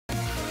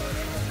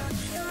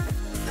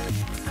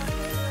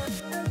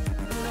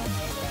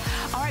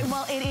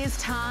It is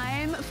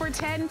time for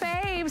 10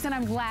 faves, and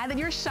I'm glad that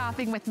you're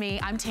shopping with me.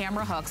 I'm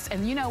Tamara Hooks,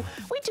 and you know,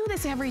 we do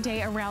this every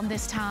day around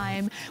this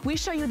time. We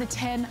show you the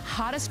 10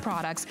 hottest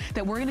products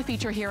that we're gonna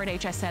feature here at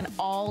HSN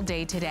all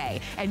day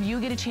today. And you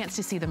get a chance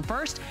to see them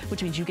first,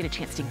 which means you get a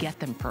chance to get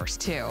them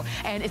first too.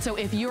 And so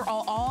if you're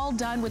all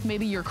done with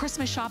maybe your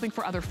Christmas shopping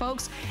for other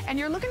folks, and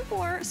you're looking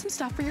for some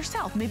stuff for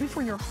yourself, maybe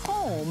for your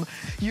home,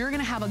 you're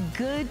gonna have a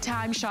good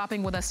time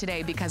shopping with us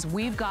today because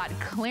we've got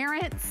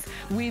clearance,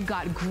 we've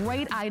got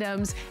great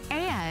items,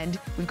 and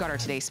we've got our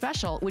today's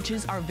special, which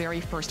is our very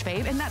first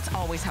fave, and that's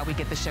always how we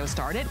get the show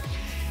started.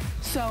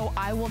 So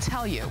I will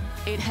tell you,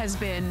 it has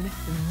been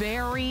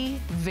very,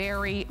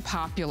 very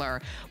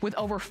popular with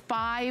over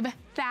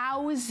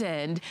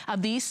 5,000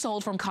 of these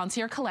sold from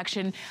Concierge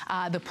Collection.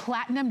 The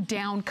Platinum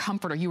Down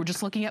Comforter. You were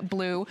just looking at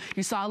blue,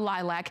 you saw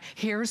lilac,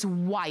 here's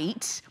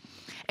white.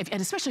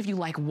 And especially if you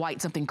like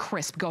white, something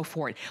crisp, go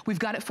for it. We've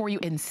got it for you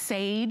in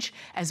sage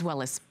as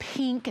well as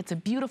pink. It's a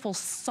beautiful,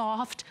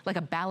 soft, like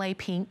a ballet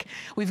pink.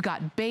 We've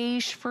got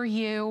beige for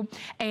you,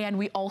 and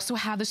we also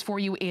have this for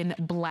you in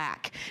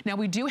black. Now,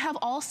 we do have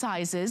all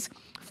sizes,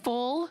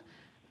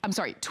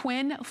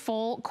 twin,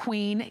 full,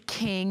 queen,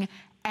 king,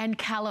 and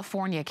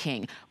California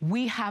King.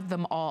 We have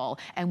them all.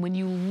 And when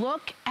you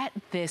look at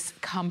this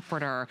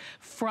comforter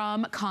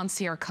from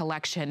Concierge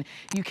Collection,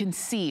 you can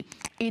see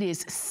it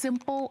is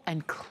simple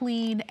and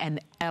clean and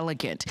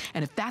elegant.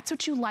 And if that's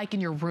what you like in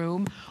your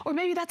room, or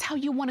maybe that's how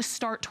you want to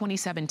start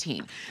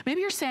 2017.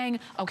 Maybe you're saying,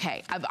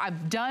 okay,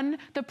 I've done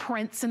the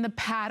prints and the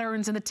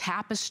patterns and the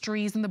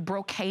tapestries and the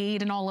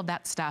brocade and all of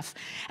that stuff,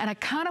 and I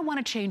kind of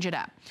want to change it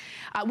up,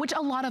 which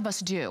a lot of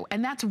us do.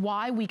 And that's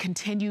why we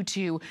continue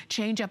to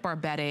change up our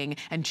bedding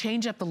and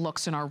change up the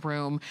looks in our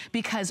room,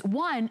 because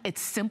one, it's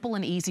simple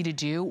and easy to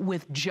do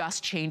with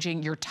just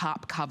changing your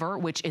top cover,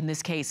 which in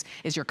this case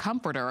is your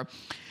comforter.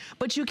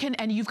 But you can,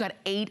 and you've got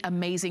 8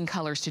 amazing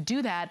colors to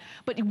do that.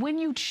 But when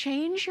you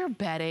change your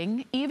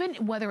bedding, even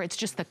whether it's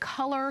just the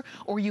color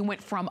or you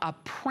went from a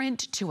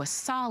print to a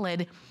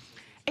solid,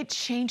 it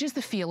changes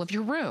the feel of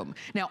your room.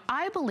 Now,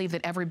 I believe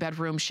that every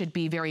bedroom should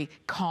be very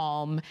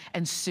calm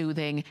and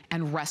soothing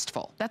and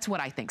restful. That's what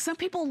I think. Some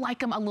people like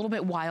them a little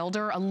bit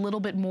wilder, a little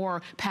bit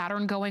more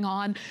pattern going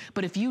on,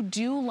 but if you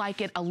do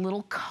like it a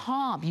little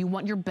calm, you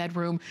want your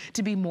bedroom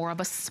to be more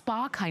of a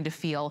spa kind of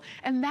feel,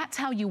 and that's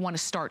how you want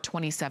to start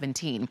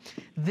 2017.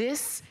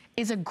 This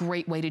is a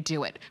great way to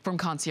do it from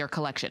Concierge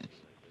Collection.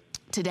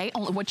 Today,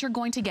 what you're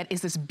going to get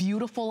is this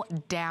beautiful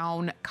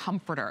down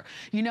comforter.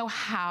 You know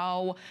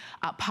how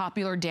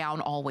popular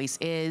down always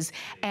is,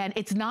 and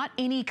it's not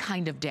any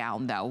kind of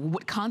down though.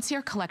 What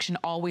Concierge Collection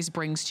always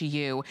brings to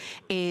you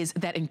is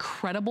that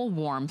incredible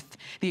warmth,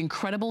 the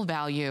incredible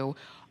value,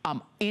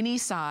 any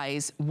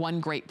size, one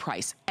great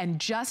price, and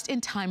just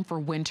in time for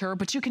winter,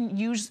 but you can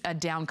use a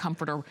down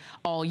comforter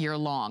all year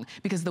long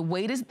because the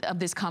weight of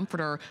this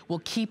comforter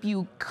will keep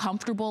you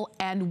comfortable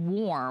and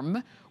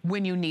warm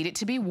when you need it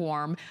to be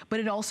warm, but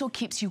it also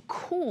keeps you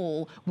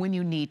cool when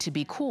you need to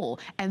be cool.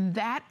 And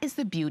that is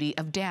the beauty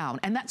of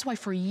down. And that's why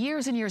for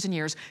years and years and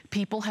years,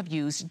 people have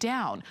used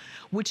down.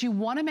 What you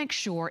wanna make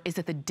sure is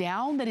that the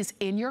down that is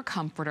in your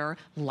comforter,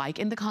 like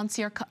in the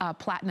Concierge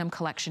Platinum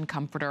Collection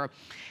comforter,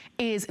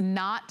 is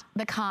not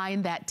the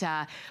kind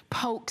that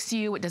pokes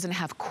you, it doesn't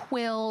have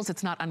quills,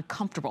 it's not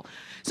uncomfortable.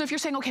 So if you're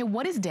saying, okay,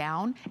 what is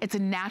down? It's a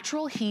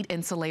natural heat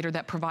insulator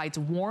that provides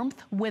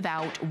warmth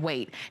without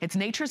weight. It's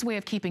nature's way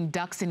of keeping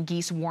ducks and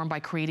geese warm by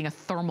creating a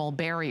thermal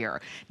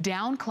barrier.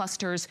 Down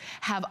clusters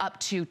have up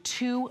to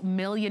 2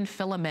 million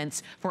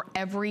filaments for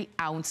every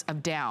ounce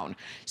of down.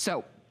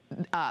 So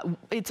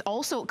it's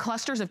also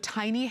clusters of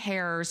tiny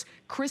hairs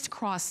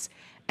crisscross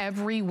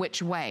every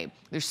which way.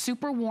 There's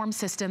super warm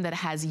system that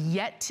has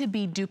yet to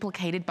be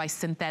duplicated by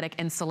synthetic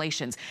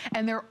insulations.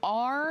 And there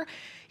are,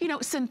 you know,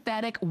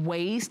 synthetic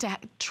ways to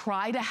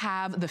try to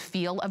have the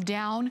feel of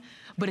down,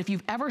 but if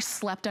you've ever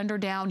slept under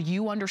down,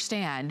 you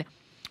understand,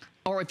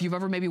 or if you've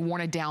ever maybe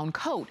worn a down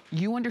coat,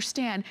 you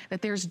understand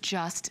that there's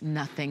just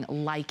nothing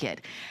like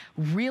it.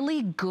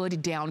 Really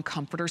good down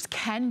comforters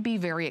can be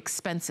very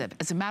expensive.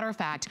 As a matter of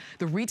fact,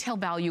 the retail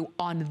value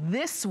on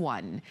this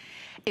one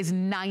is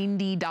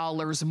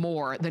 $90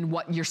 more than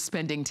what you're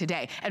spending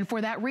today. And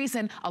for that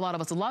reason, a lot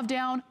of us love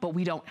down, but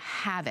we don't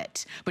have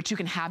it. But you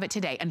can have it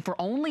today. And for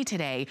only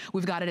today,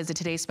 we've got it as a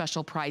today's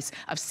special price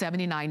of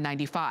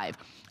 $79.95.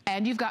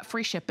 And you've got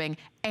free shipping,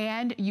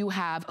 and you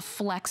have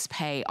flex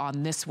pay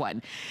on this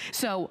one.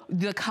 So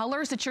the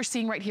colors that you're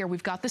seeing right here,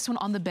 we've got this one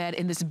on the bed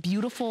in this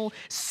beautiful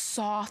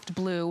soft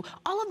blue.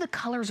 All of the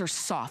colors are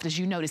soft, as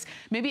you notice,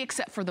 maybe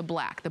except for the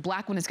black. The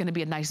black one is gonna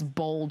be a nice,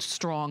 bold,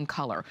 strong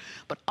color.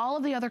 But all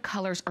of the other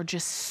colors are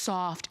just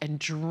soft and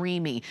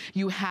dreamy.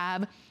 You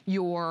have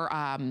your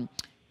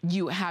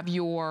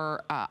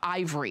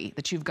ivory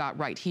that you've got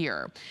right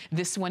here.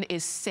 This one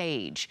is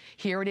sage.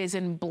 Here it is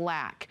in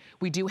black.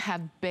 We do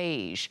have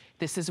beige.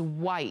 This is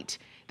white.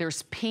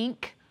 There's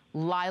pink,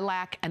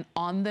 lilac, and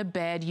on the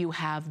bed you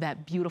have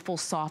that beautiful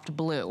soft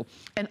blue.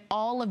 And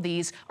all of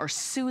these are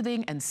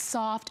soothing and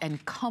soft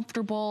and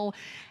comfortable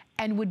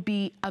and would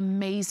be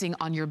amazing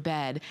on your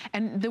bed.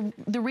 And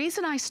the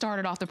reason I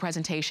started off the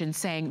presentation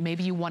saying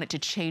maybe you wanted to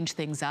change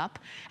things up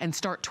and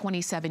start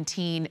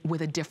 2017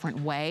 with a different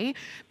way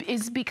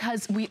is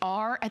because we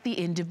are at the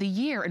end of the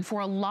year. And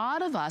for a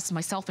lot of us,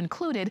 myself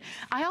included,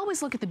 I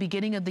always look at the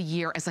beginning of the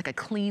year as like a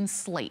clean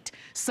slate,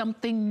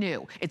 something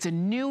new. It's a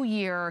new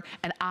year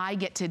and I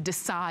get to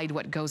decide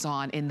what goes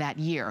on in that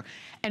year.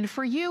 And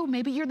for you,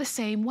 maybe you're the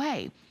same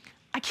way.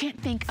 I can't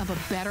think of a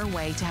better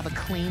way to have a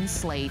clean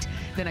slate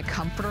than a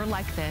comforter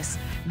like this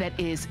that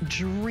is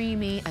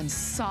dreamy and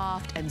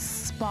soft and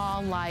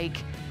spa-like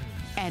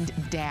and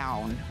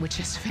down, which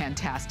is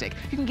fantastic.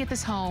 You can get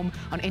this home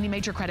on any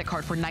major credit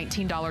card for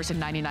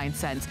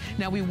 $19.99.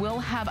 Now, we will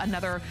have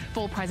another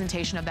full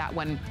presentation of that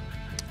one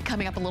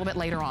coming up a little bit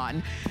later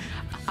on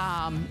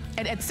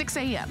at 6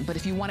 a.m. But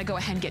if you want to go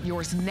ahead and get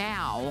yours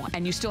now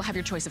and you still have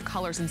your choice of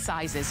colors and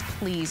sizes,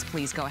 please,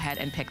 please go ahead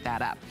and pick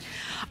that up.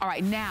 All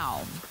right,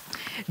 now,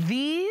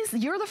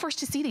 you're the first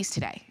to see these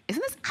today.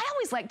 Isn't this, I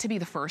always like to be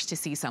the first to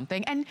see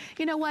something. And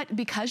you know what,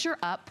 because you're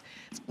up,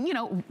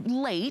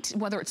 late,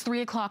 whether it's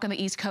 3 o'clock on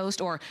the East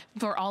Coast or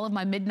for all of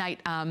my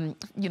midnight,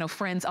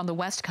 friends on the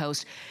West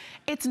Coast,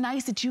 it's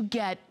nice that you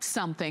get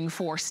something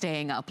for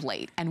staying up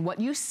late. And what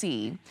you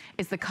see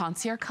is the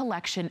Concierge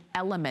Collection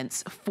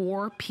Elements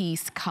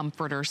 4-piece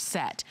comforter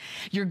set.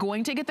 You're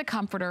going to get the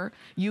comforter,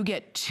 you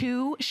get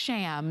 2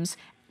 shams,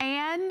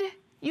 and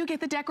you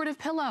get the decorative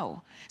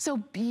pillow. So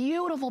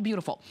beautiful,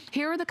 beautiful.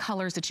 Here are the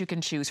colors that you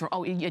can choose for.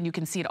 Oh, and you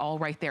can see it all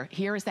right there.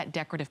 Here is that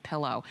decorative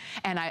pillow.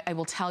 And I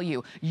will tell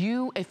you,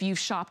 if you've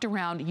shopped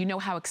around, you know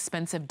how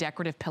expensive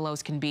decorative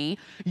pillows can be.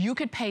 You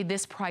could pay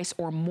this price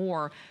or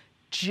more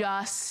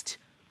just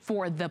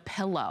for the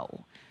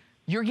pillow.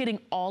 You're getting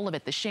all of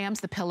it, the shams,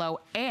 the pillow,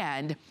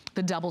 and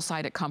the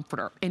double-sided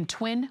comforter in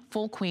twin,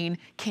 full queen,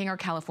 king, or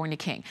California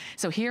king.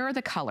 So here are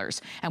the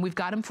colors, and we've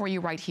got them for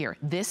you right here.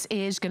 This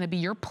is gonna be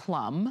your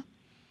plum.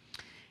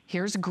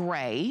 Here's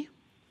gray.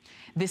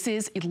 This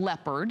is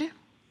leopard.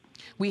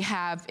 We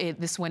have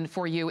this one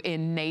for you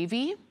in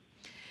navy.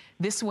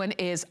 This one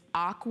is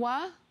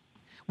aqua.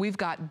 We've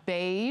got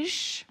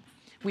beige.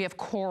 We have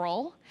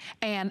coral,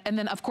 and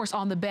then of course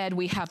on the bed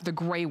we have the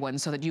gray one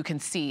so that you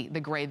can see the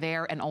gray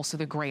there and also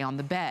the gray on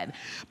the bed.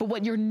 But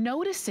what you're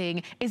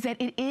noticing is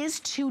that it is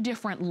 2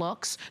 different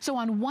looks. So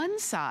on one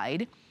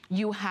side,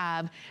 you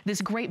have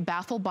this great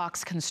baffle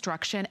box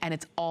construction and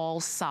it's all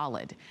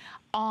solid.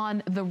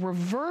 On the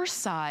reverse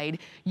side,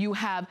 you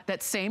have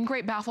that same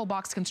great baffle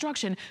box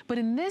construction, but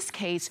in this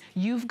case,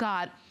 you've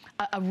got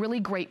a really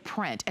great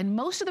print. And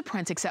most of the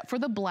prints, except for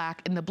the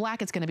black, in the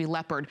black it's gonna be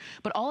leopard,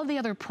 but all of the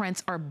other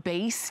prints are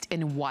based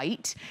in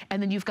white,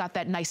 and then you've got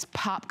that nice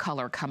pop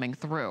color coming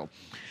through.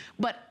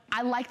 But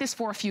I like this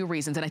for a few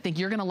reasons, and I think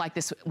you're gonna like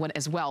this one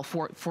as well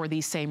for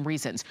these same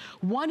reasons.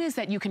 One is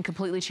that you can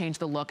completely change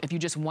the look if you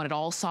just want it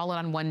all solid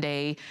on one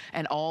day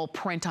and all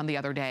print on the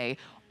other day.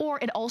 Or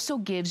it also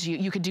gives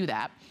you could do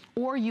that.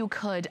 Or you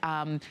could,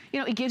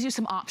 it gives you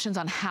some options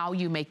on how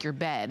you make your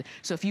bed.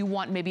 So if you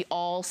want maybe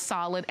all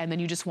solid and then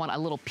you just want a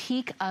little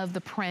peek of the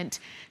print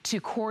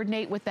to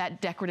coordinate with that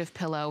decorative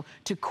pillow,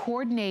 to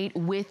coordinate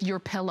with your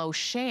pillow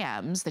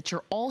shams that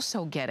you're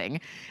also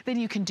getting, then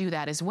you can do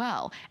that as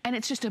well. And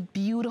it's just a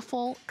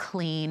beautiful,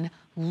 clean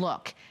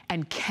look.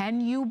 And can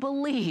you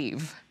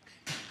believe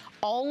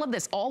all of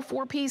this, all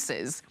 4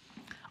 pieces,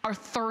 are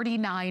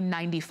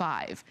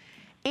 $39.95.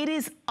 It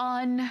is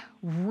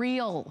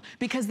unreal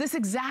because this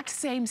exact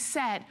same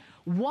set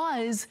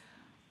was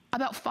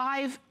about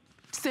 5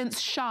 cents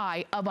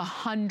shy of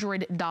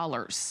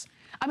 $100.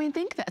 I mean,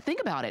 think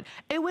about it.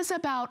 It was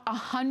about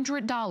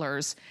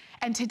 $100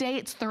 and today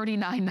it's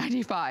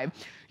 $39.95.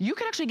 You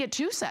can actually get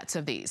 2 sets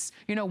of these,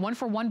 one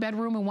for one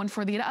bedroom and one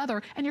for the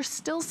other, and you're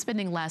still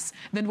spending less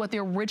than what the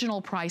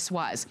original price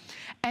was.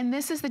 And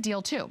this is the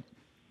deal too.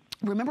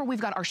 Remember, we've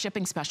got our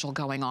shipping special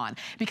going on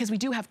because we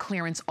do have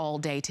clearance all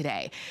day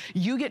today.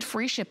 You get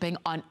free shipping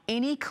on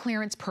any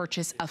clearance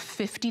purchase of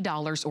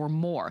 $50 or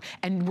more.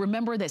 And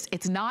remember this,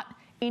 it's not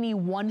any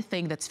one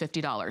thing that's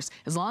 $50.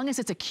 As long as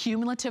it's a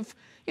cumulative,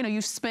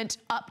 you've spent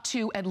up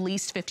to at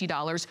least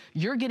 $50,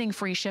 you're getting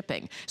free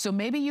shipping. So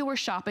maybe you were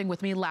shopping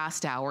with me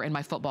last hour in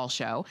my football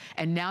show,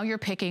 and now you're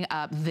picking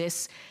up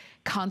this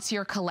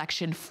Concierge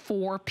Collection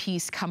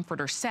 4-piece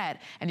comforter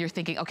set, and you're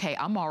thinking, okay,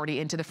 I'm already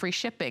into the free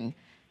shipping.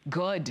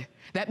 Good.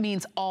 That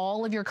means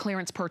all of your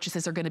clearance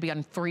purchases are going to be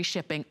on free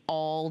shipping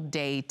all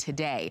day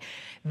today.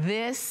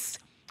 This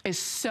is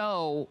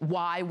so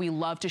why we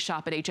love to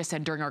shop at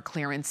HSN during our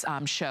clearance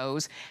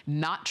shows,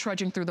 not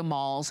trudging through the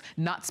malls,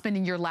 not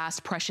spending your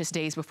last precious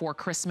days before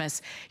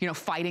Christmas,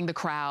 fighting the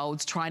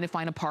crowds, trying to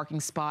find a parking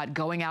spot,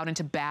 going out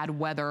into bad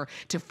weather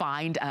to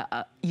find,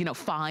 to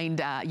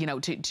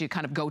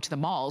kind of go to the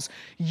malls.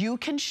 You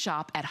can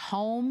shop at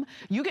home.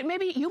 You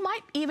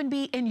might even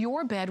be in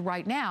your bed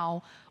right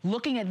now,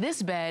 looking at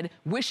this bed,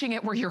 wishing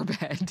it were your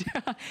bed.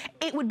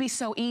 It would be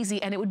so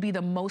easy, and it would be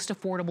the most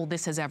affordable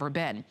this has ever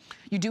been.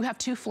 You do have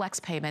 2 flex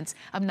payments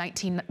of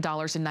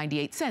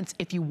 $19.98.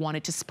 If you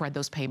wanted to spread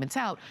those payments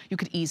out, you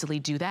could easily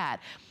do that.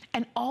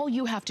 And all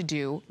you have to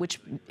do, which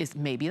is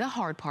maybe the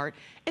hard part,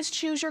 is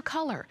choose your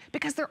color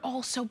because they're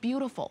all so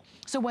beautiful.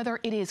 So whether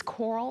it is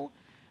coral,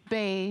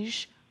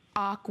 beige,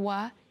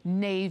 aqua,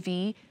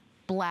 navy,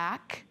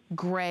 black,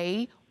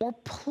 gray, or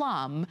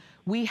plum,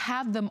 we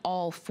have them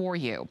all for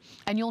you.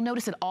 And you'll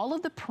notice that all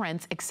of the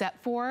prints,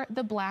 except for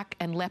the black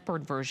and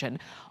leopard version,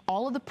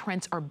 all of the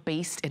prints are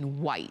based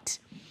in white.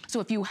 So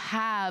if you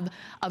have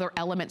other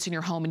elements in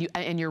your home and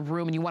in your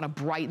room and you want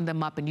to brighten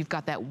them up and you've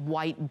got that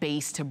white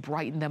base to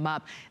brighten them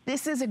up,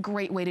 this is a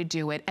great way to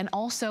do it, and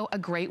also a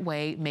great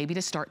way maybe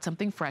to start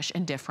something fresh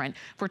and different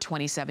for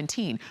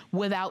 2017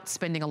 without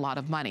spending a lot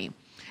of money.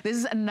 This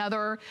is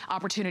another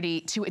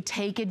opportunity to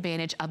take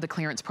advantage of the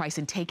clearance price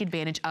and take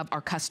advantage of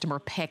our customer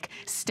pick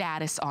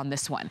status on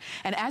this one.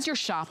 And as you're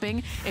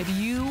shopping, if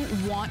you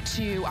want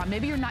to,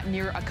 maybe you're not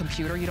near a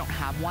computer, you don't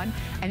have one,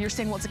 and you're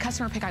saying, well, it's a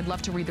customer pick, I'd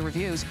love to read the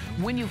reviews.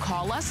 When you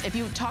call us, if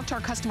you talk to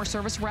our customer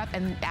service rep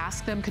and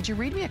ask them, could you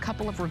read me a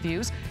couple of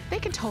reviews? They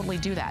can totally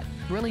do that.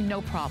 Really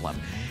no problem.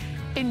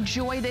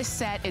 Enjoy this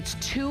set. It's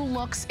 2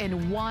 looks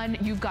in 1.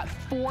 You've got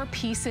 4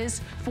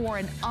 pieces for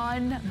an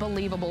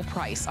unbelievable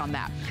price on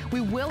that.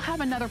 We will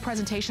have another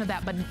presentation of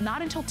that, but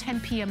not until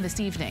 10 p.m. this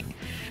evening.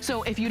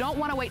 So if you don't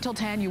want to wait till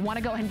 10, you want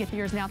to go ahead and get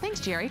yours now.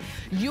 Thanks, Jerry.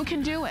 You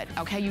can do it,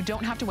 okay? You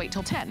don't have to wait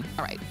till 10.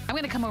 All right, I'm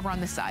going to come over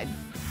on this side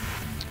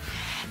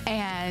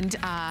and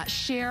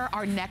share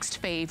our next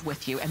fave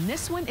with you. And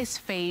this one is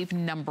fave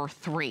number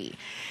 3.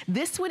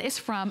 This one is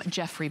from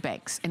Jeffrey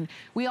Banks. And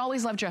we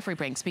always love Jeffrey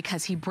Banks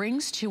because he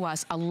brings to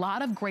us a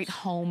lot of great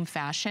home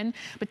fashion.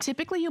 But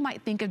typically you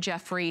might think of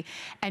Jeffrey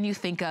and you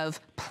think of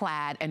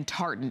plaid and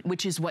tartan,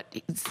 which is one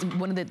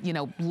of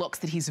the looks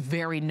that he's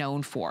very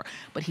known for.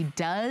 But he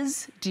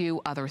does do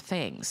other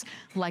things,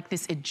 like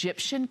this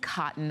Egyptian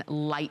cotton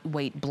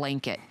lightweight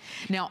blanket.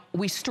 Now,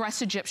 we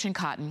stress Egyptian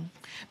cotton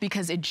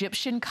because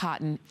Egyptian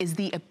cotton is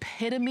the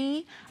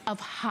epitome of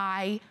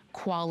high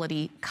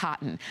quality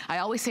cotton. I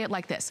always say it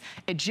like this: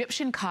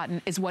 Egyptian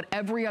cotton is what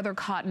every other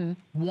cotton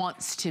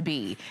wants to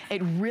be.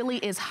 It really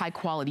is high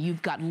quality.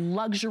 You've got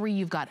luxury,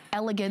 you've got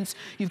elegance,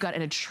 you've got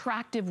an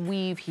attractive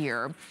weave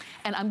here.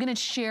 And I'm gonna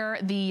share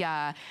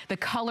the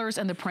colors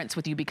and the prints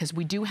with you because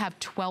we do have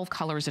 12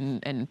 colors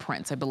and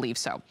prints, I believe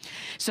so.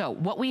 So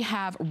what we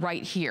have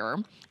right here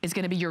is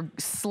gonna be your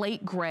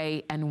slate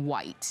gray and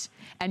white.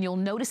 And you'll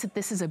notice that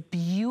this is a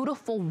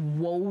beautiful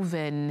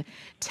woven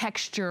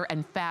texture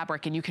and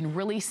fabric, and you can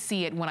really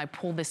see it when I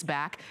pull this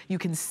back. You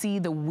can see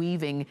the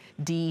weaving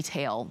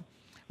detail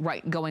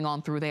right going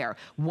on through there.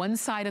 One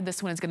side of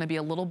this one is going to be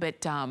a little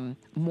bit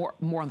more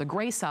on the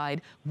gray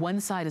side. One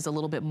side is a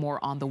little bit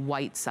more on the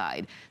white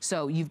side.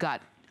 So you've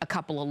got a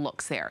couple of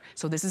looks there.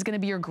 So this is going to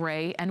be your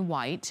gray and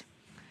white.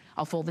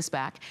 I'll fold this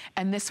back.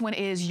 And this one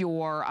is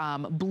your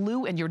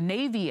blue and your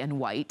navy and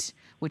white,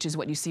 which is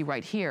what you see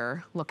right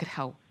here. Look at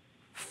how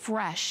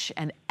fresh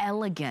and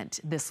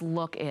elegant this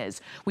look is.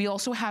 We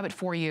also have it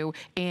for you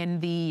in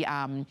the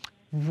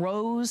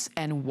rose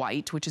and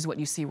white, which is what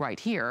you see right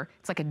here.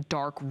 It's like a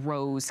dark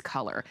rose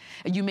color.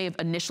 You may have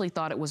initially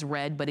thought it was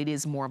red, but it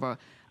is more of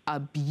a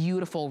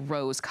beautiful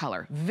rose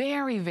color.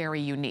 Very,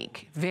 very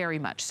unique, very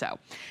much so.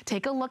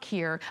 Take a look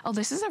here. Oh,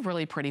 this is a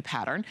really pretty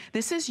pattern.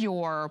 This is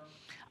your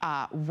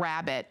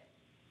rabbit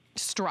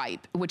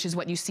stripe, which is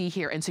what you see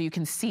here. And so you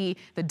can see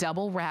the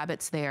double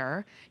rabbits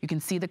there. You can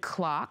see the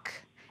clock.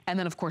 And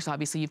then, of course,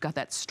 obviously, you've got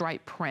that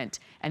stripe print.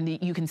 And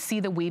you can see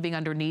the weaving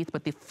underneath,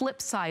 but the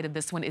flip side of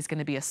this one is going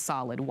to be a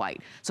solid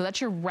white. So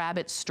that's your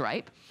rabbit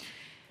stripe.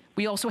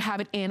 We also have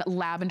it in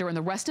lavender, and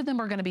the rest of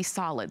them are going to be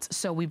solids.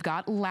 So we've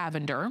got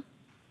lavender.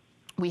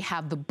 We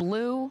have the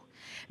blue.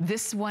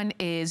 This one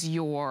is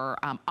your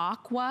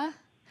aqua.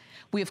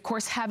 We, of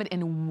course, have it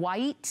in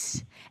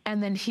white,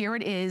 and then here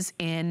it is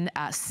in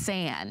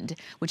sand,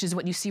 which is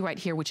what you see right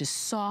here, which is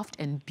soft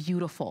and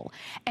beautiful.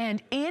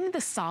 And in the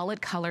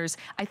solid colors,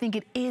 I think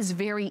it is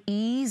very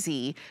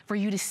easy for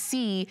you to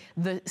see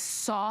the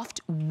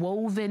soft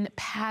woven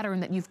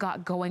pattern that you've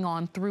got going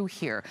on through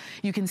here.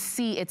 You can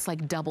see it's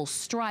like double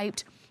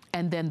striped,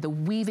 and then the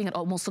weaving, it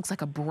almost looks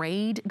like a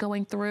braid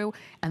going through,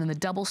 and then the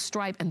double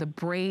stripe and the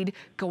braid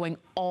going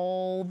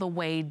all the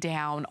way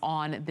down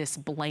on this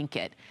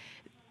blanket.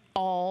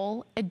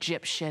 All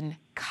Egyptian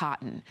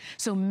cotton.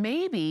 So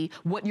maybe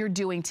what you're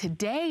doing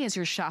today as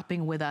you're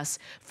shopping with us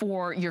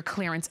for your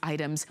clearance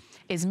items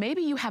is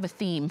maybe you have a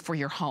theme for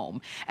your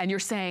home and you're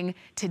saying,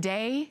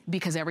 today,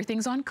 because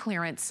everything's on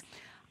clearance,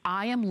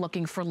 I am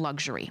looking for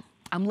luxury.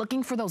 I'm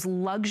looking for those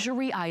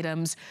luxury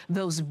items,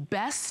 those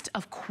best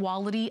of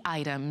quality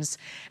items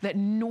that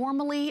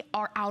normally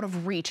are out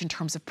of reach in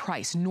terms of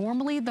price.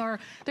 Normally they're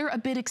a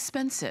bit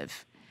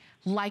expensive.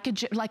 like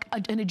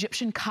an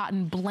Egyptian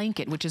cotton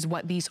blanket, which is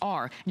what these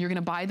are. You're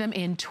gonna buy them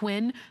in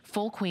twin,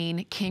 full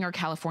queen, king, or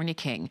California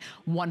king.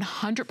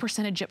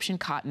 100% Egyptian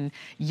cotton.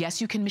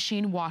 Yes, you can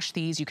machine wash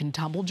these. You can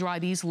tumble dry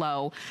these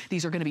low.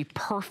 These are gonna be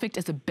perfect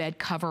as a bed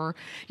cover,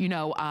 you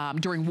know,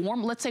 during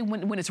warm, let's say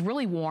when it's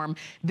really warm,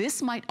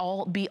 this might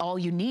be all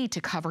you need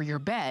to cover your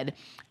bed.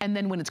 And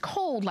then when it's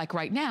cold, like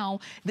right now,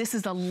 this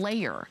is a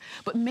layer.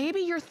 But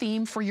maybe your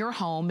theme for your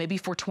home, maybe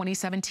for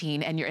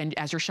 2017, and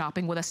as you're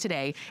shopping with us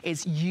today,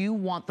 is you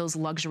want those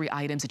luxury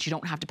items that you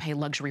don't have to pay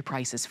luxury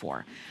prices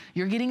for.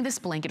 You're getting this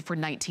blanket for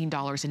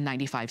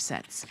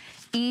 $19.95.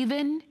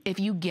 Even if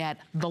you get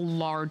the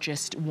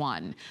largest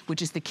one,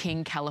 which is the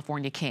King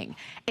California King,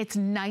 it's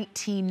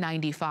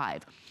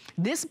 $19.95.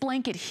 This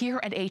blanket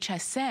here at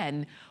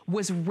HSN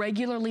was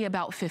regularly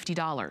about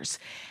 $50.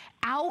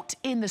 Out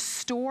in the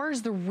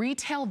stores, the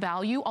retail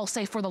value, I'll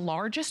say for the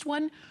largest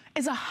one,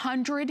 is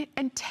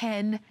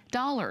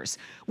 $110,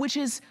 which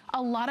is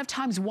a lot of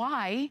times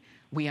why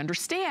we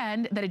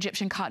understand that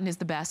Egyptian cotton is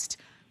the best,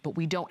 but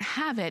we don't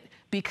have it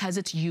because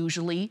it's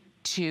usually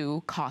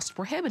too cost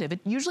prohibitive. It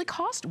usually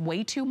costs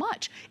way too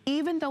much,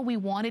 even though we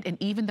want it and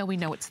even though we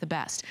know it's the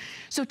best.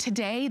 So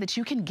today that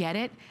you can get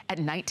it at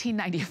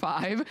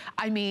 $19.95,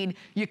 I mean,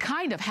 you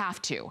kind of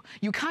have to.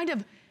 You kind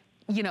of,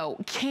 you know,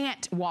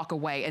 can't walk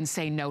away and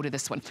say no to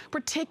this one,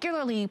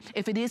 particularly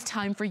if it is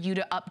time for you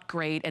to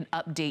upgrade and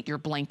update your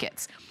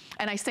blankets.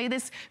 And I say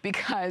this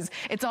because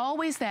it's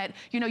always that,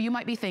 you know, you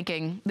might be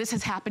thinking, this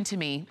has happened to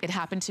me. It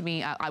happened to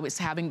me. I was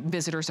having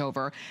visitors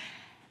over.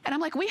 And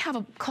I'm like, we have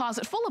a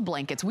closet full of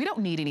blankets. We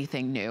don't need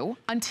anything new,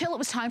 until it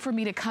was time for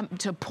me to come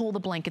to pull the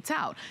blankets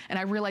out. And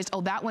I realized,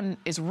 oh, that one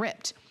is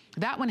ripped.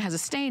 That one has a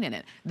stain in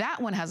it. That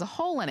one has a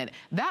hole in it.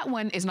 That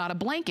one is not a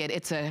blanket,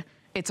 it's a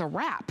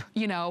wrap,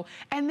 you know?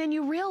 And then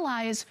you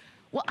realize,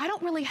 well, I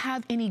don't really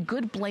have any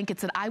good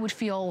blankets that I would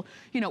feel,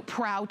 you know,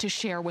 proud to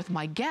share with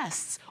my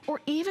guests,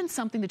 or even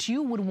something that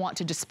you would want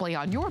to display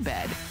on your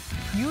bed.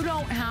 You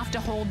don't have to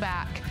hold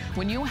back.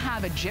 When you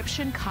have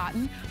Egyptian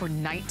cotton for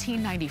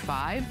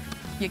 $19.95,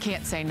 you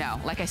can't say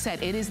no. Like I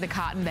said, it is the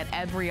cotton that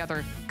every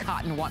other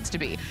cotton wants to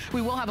be.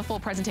 We will have a full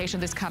presentation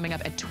of this coming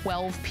up at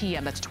 12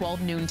 p.m. That's 12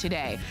 noon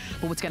today.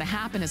 But what's gonna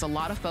happen is a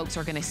lot of folks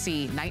are gonna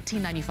see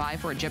 $19.95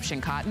 for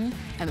Egyptian cotton,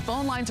 and the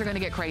phone lines are gonna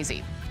get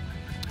crazy.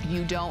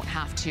 You don't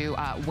have to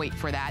wait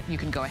for that. You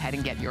can go ahead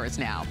and get yours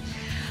now.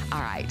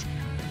 All right,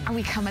 are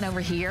we coming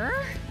over here?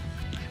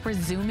 We're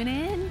zooming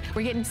in.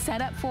 We're getting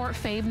set up for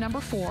fave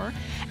number 4.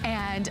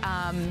 And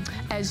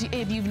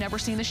if you've never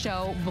seen the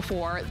show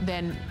before,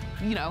 then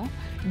you know,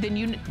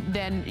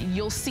 then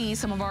you'll see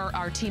some of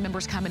our team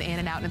members coming in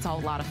and out, and it's all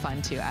a lot of fun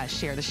to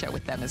share the show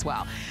with them as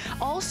well.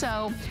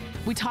 Also,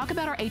 we talk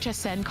about our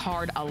HSN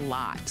card a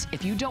lot.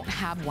 If you don't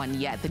have one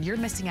yet, then you're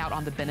missing out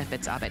on the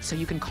benefits of it. So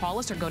you can call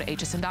us or go to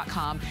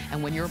hsn.com,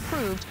 and when you're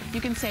approved, you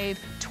can save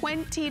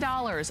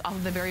 $20 off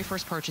of the very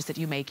first purchase that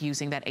you make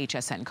using that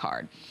HSN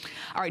card.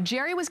 All right,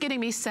 Jerry was getting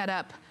me set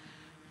up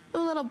a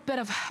little bit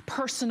of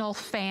personal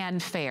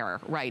fanfare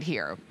right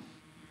here.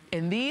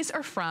 And these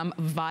are from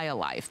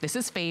Violife. This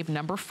is fave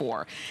number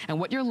 4. And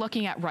what you're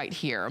looking at right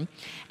here,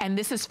 and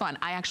this is fun.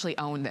 I actually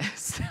own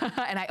this.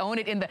 And I own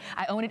it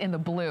in the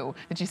blue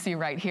that you see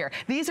right here.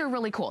 These are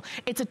really cool.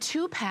 It's a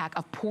 2-pack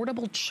of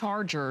portable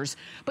chargers,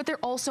 but they're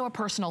also a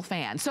personal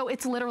fan. So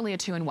it's literally a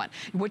 2-in-1.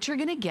 What you're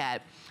gonna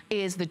get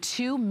is the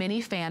 2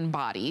 mini fan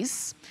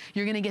bodies.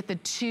 You're gonna get the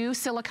 2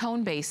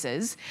 silicone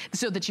bases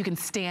so that you can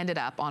stand it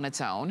up on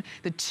its own,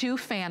 the 2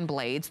 fan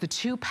blades, the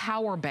 2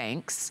 power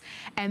banks,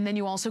 and then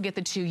you also get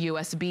the 2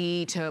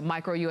 USB to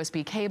micro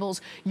USB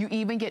cables. You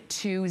even get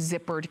 2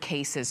 zippered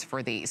cases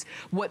for these.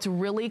 What's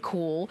really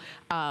cool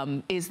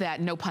is that,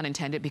 no pun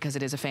intended because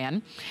it is a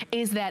fan,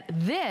 is that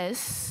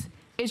this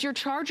is your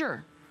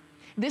charger.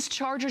 This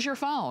charges your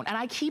phone. And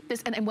I keep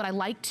this, and what I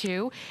like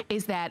too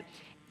is that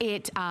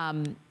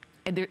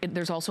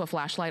there's also a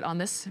flashlight on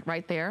this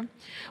right there.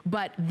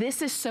 But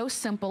this is so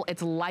simple,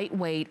 it's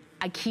lightweight.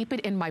 I keep it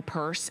in my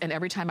purse, and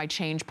every time I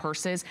change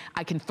purses,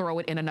 I can throw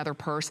it in another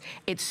purse.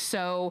 It's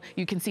so,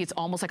 you can see it's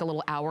almost like a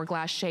little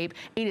hourglass shape.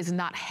 It is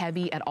not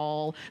heavy at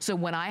all. So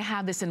when I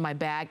have this in my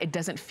bag, it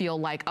doesn't feel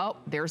like, oh,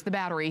 there's the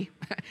battery,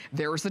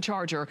 there's the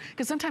charger.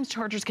 Because sometimes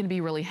chargers can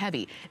be really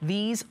heavy.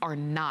 These are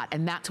not,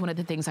 and that's one of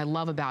the things I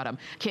love about them.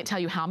 Can't tell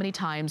you how many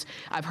times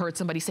I've heard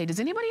somebody say,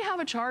 does anybody have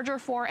a charger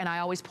for? And I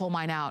always pull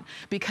mine out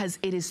because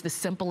it is the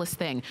simplest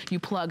thing. You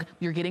plug,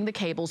 you're getting the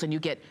cables, and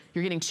you're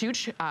getting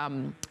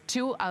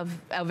two of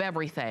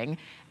everything,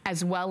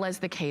 as well as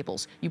the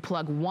cables. You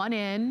plug one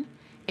in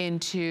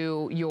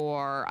into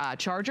your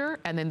charger,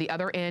 and then the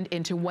other end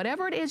into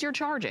whatever it is you're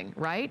charging,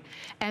 right?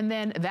 And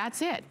then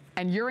that's it.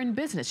 And you're in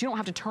business. You don't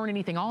have to turn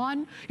anything on.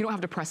 You don't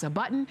have to press a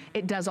button.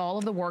 It does all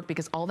of the work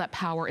because all that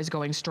power is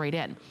going straight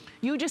in.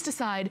 You just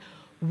decide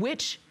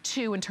which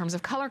 2 in terms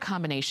of color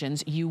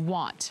combinations you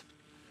want.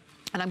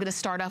 And I'm gonna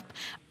start up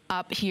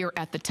up here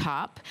at the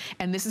top,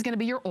 and this is gonna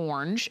be your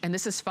orange, and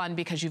this is fun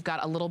because you've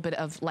got a little bit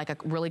of like a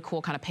really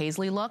cool kind of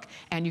paisley look,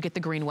 and you get the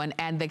green one,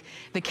 and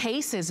the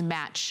cases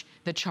match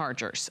the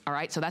chargers, all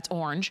right? So that's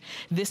orange.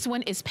 This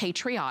one is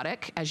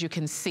patriotic, as you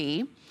can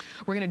see.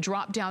 We're gonna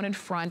drop down in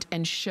front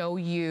and show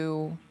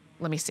you,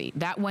 let me see.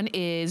 That one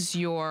is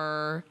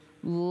your,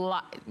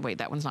 wait,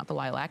 that one's not the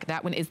lilac.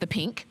 That one is the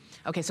pink.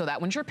 Okay, so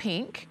that one's your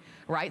pink,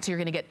 right? So you're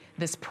gonna get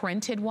this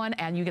printed one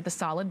and you get the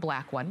solid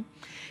black one.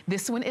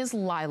 This one is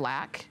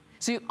lilac.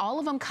 So all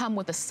of them come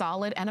with a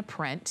solid and a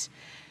print.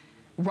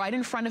 Right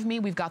in front of me,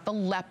 we've got the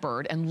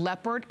leopard, and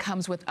leopard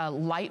comes with a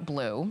light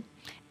blue.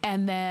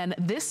 And then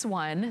this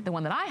one, the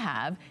one that I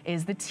have,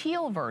 is the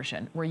teal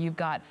version, where you've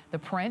got the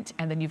print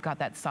and then you've got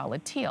that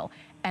solid teal.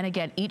 And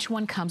again, each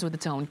one comes with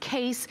its own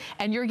case,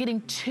 and you're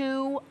getting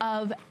 2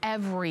 of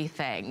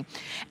everything.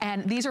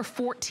 And these are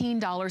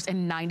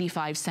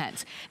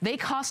 $14.95. They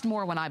cost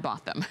more when I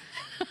bought them,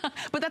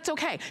 but that's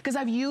okay, because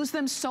I've used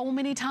them so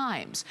many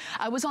times.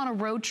 I was on a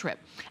road trip,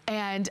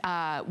 and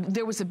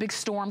there was a big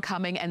storm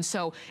coming, and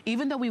so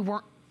even though we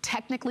weren't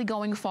technically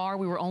going far,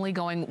 we were only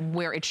going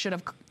where it should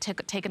have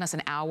taken us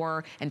an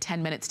hour and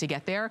 10 minutes to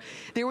get there.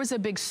 There was a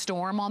big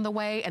storm on the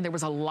way, and there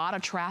was a lot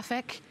of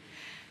traffic.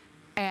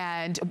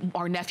 And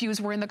our nephews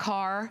were in the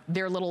car,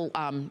 their little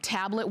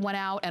tablet went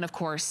out, and of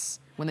course,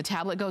 when the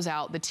tablet goes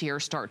out, the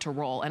tears start to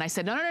roll. And I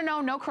said,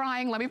 no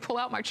crying, let me pull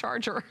out my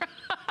charger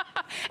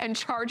and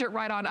charge it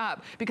right on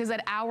up, because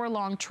that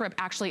hour-long trip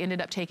actually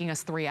ended up taking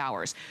us 3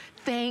 hours.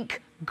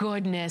 Thank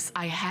goodness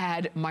I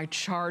had my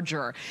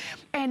charger.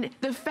 And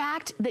the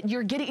fact that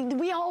you're getting,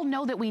 we all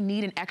know that we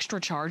need an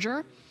extra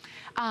charger.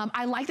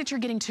 I like that you're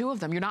getting 2 of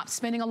them. You're not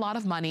spending a lot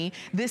of money.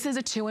 This is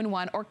a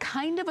 2-in-1 or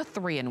kind of a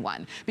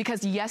 3-in-1,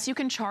 because yes, you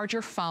can charge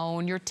your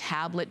phone, your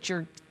tablet,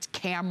 your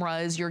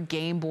cameras, your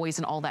Game Boys,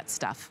 and all that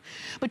stuff.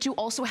 But you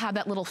also have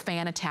that little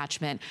fan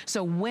attachment.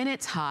 So when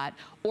it's hot,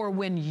 or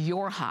when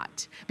you're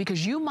hot,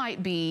 because you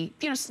might be,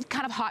 you know,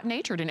 kind of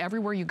hot-natured, and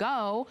everywhere you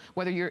go,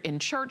 whether you're in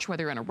church,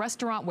 whether you're in a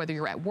restaurant, whether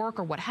you're at work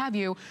or what have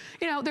you,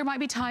 you know, there might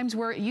be times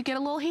where you get a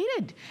little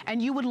heated,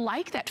 and you would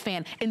like that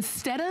fan.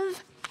 Instead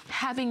of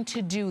having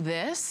to do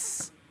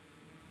this,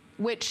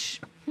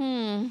 which,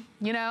 you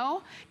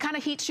know, kind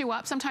of heats you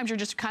up. Sometimes you're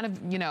just kind of,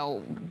 you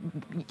know,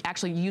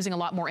 actually using a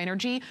lot more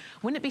energy.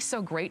 Wouldn't it be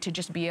so great to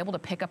just be able to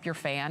pick up your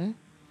fan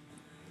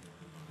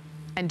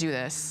and do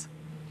this?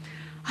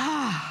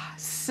 Ah,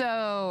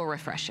 so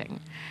refreshing,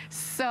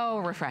 so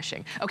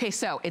refreshing. Okay,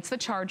 so it's the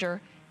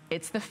charger,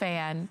 it's the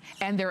fan,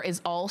 and there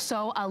is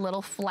also a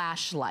little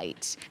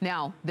flashlight.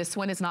 Now, this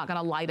one is not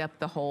gonna light up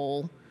the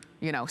whole,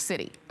 you know,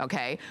 city,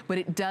 okay? But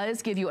it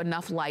does give you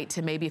enough light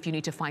to maybe if you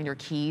need to find your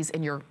keys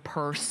in your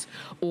purse,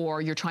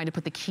 or you're trying to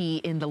put the key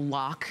in the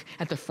lock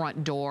at the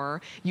front door,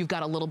 you've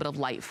got a little bit of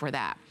light for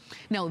that.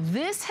 Now,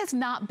 this has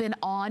not been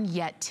on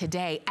yet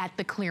today at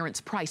the clearance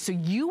price, so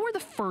you were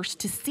the first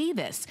to see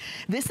this.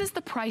 This is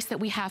the price that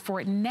we have for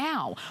it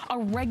now. A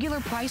regular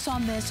price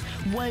on this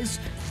was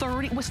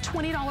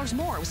 $20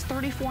 more. It was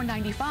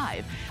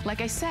 $34.95.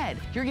 Like I said,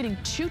 you're getting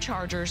 2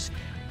 chargers,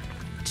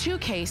 2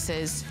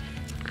 cases,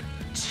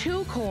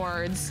 2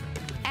 cords,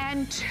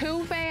 and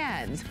 2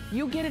 fans.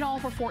 You get it all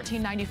for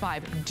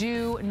 $14.95.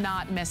 Do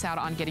not miss out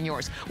on getting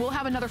yours. We'll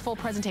have another full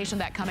presentation of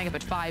that coming up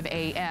at 5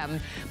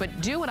 a.m.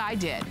 But do what I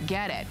did.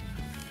 Get it.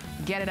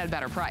 Get it at a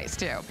better price,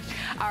 too.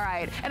 All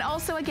right. And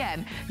also,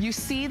 again, you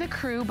see the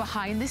crew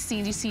behind the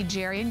scenes. You see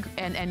Jerry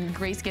and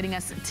Grace getting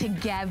us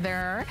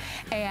together.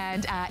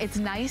 And it's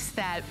nice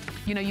that,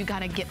 you know, you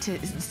gotta get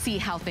to see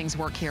how things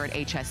work here at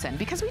HSN,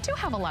 because we do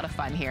have a lot of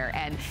fun here.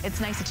 And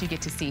it's nice that you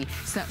get to see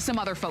some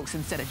other folks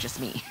instead of just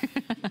me.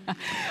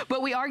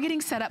 But we are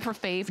getting set up for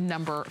fave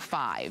number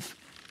 5.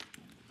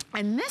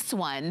 And this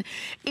one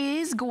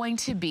is going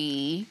to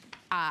be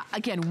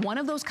again, one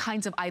of those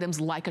kinds of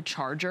items like a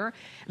charger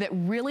that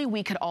really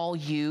we could all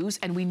use,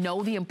 and we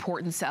know the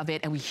importance of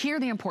it, and we hear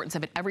the importance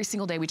of it every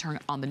single day we turn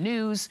on the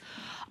news,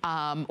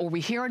 or we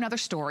hear another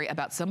story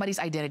about somebody's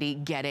identity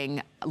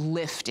getting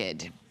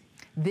lifted.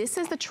 This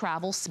is the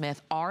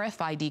Travelsmith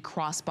RFID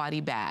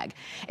crossbody bag.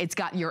 It's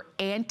got your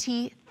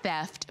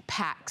anti-theft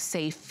pack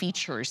safe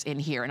features in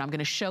here, and I'm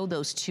gonna show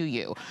those to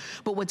you.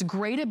 But what's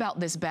great about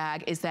this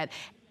bag is that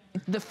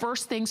the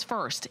first things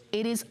first,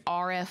 it is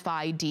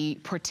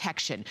RFID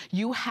protection.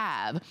 You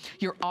have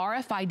your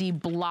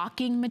RFID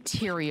blocking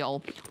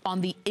material on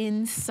the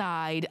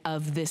inside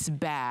of this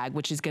bag,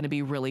 which is gonna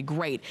be really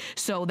great.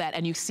 So that,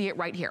 and you see it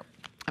right here.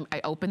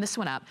 I open this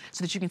one up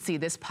so that you can see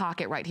this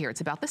pocket right here.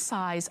 It's about the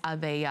size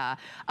of a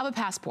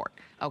passport,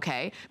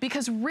 okay?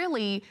 Because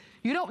really,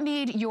 you don't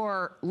need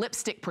your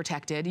lipstick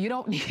protected. You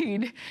don't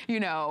need,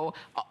 you know,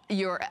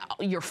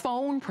 your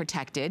phone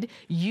protected.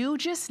 You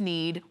just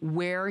need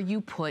where you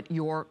put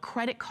your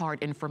credit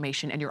card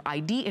information and your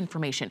ID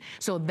information.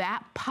 So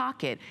that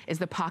pocket is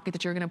the pocket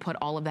that you're gonna put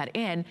all of that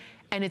in,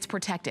 and it's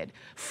protected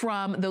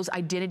from those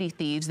identity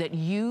thieves that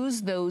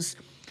use those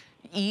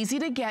easy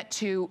to get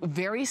to,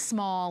 very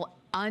small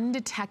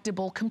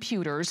undetectable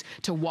computers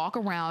to walk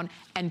around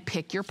and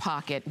pick your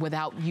pocket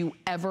without you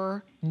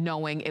ever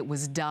knowing it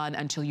was done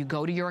until you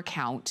go to your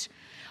account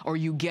or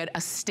you get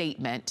a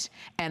statement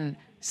and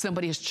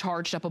somebody has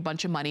charged up a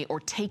bunch of money or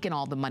taken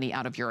all the money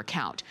out of your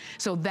account.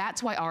 So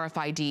that's why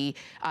RFID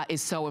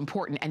is so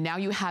important. And now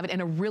you have it in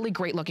a really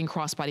great looking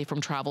crossbody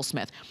from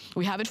Travelsmith.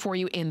 We have it for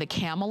you in the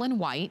camel and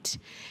white.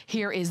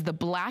 Here is the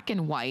black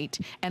and white.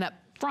 And up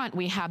front,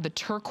 we have the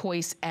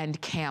turquoise and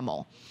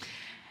camel.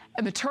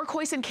 And the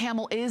turquoise and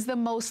camel is the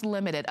most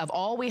limited of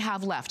all we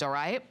have left, all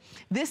right?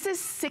 This is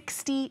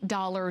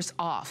 $60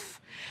 off,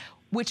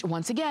 which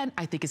once again,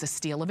 I think is a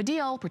steal of a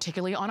deal,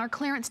 particularly on our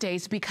clearance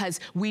days,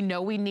 because we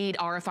know we need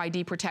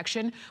RFID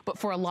protection, but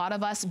for a lot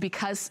of us,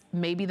 because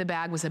maybe the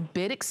bag was a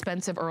bit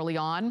expensive early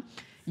on,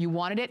 you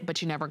wanted it,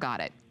 but you never got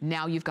it.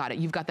 Now you've got it.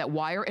 You've got that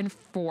wire and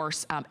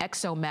force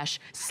exo mesh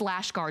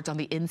slash guards on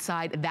the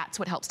inside. That's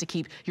what helps to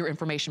keep your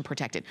information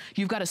protected.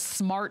 You've got a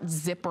smart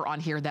zipper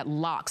on here that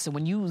locks. So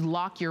when you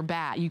lock your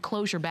bag, you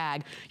close your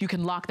bag, you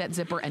can lock that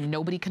zipper and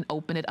nobody can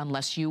open it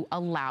unless you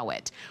allow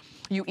it.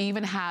 You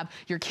even have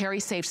your carry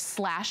safe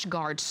slash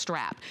guard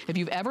strap. If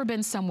you've ever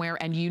been somewhere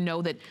and you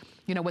know that,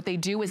 what they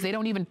do is they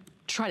don't even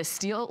try to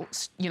steal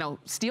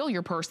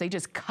your purse. They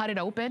just cut it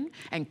open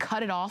and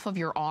cut it off of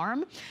your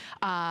arm.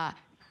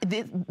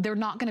 They're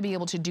not gonna be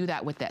able to do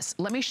that with this.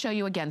 Let me show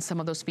you again some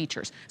of those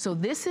features. So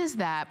this is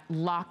that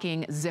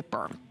locking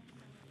zipper.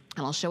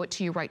 And I'll show it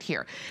to you right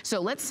here. So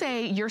let's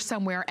say you're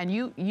somewhere and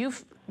you're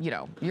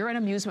in an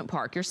amusement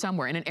park, you're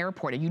somewhere in an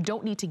airport and you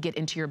don't need to get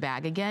into your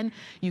bag again.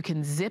 You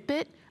can zip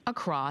it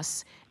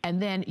across and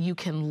then you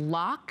can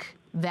lock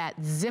that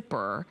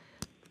zipper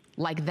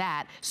like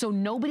that, so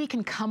nobody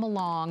can come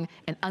along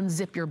and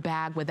unzip your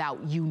bag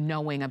without you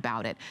knowing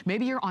about it.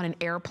 Maybe you're on an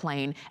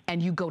airplane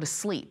and you go to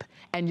sleep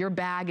and your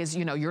bag is,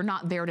 you're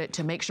not there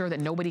to make sure that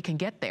nobody can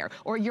get there.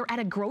 Or you're at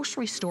a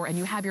grocery store and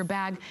you have your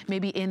bag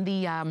maybe in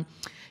the,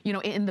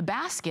 in the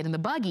basket, in the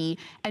buggy,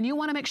 and you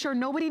wanna make sure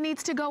nobody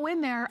needs to go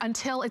in there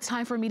until it's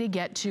time for me to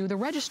get to the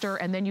register,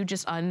 and then you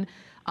just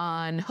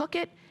unhook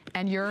it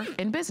and you're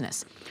in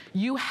business.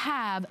 You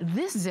have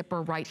this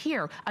zipper right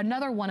here,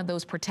 another one of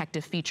those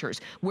protective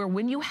features, where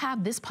when you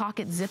have this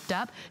pocket zipped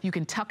up, you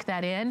can tuck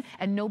that in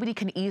and nobody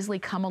can easily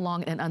come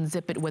along and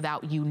unzip it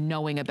without you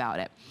knowing about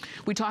it.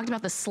 We talked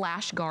about the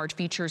slash guard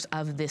features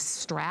of this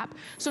strap,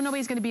 so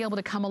nobody's gonna be able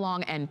to come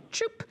along and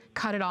choop,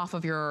 cut it off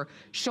of your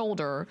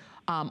shoulder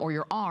or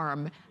your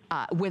arm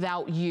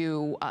without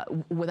you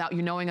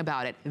knowing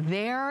about it.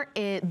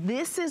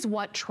 This is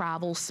what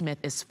Travelsmith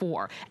is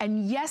for.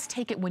 And yes,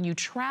 take it when you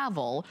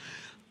travel,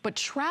 but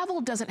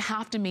travel doesn't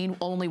have to mean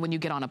only when you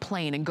get on a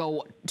plane and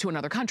go to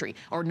another country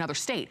or another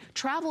state.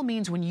 Travel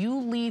means when you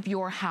leave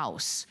your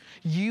house,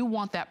 you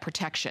want that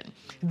protection.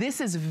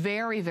 This is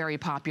very, very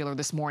popular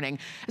this morning,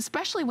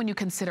 especially when you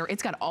consider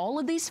it's got all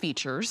of these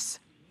features.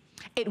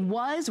 It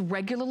was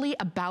regularly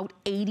about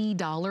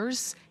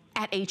 $80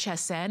 at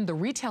HSN. The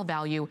retail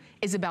value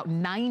is about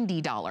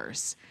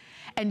 $90.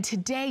 And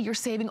today you're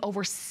saving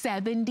over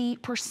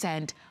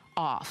 70%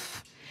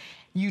 off.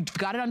 You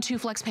got it on 2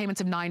 flex payments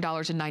of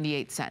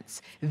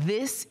 $9.98.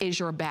 This is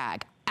your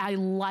bag. I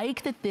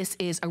like that this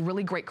is a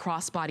really great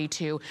crossbody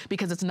too,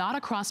 because it's not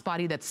a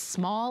crossbody that's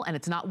small and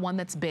it's not one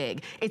that's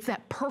big. It's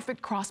that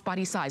perfect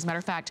crossbody size. Matter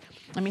of fact,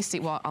 let me see,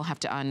 well, I'll have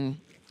to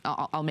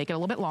I'll make it a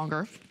little bit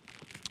longer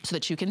so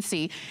that you can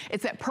see.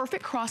 It's that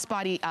perfect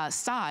crossbody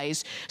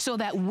size, so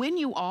that when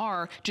you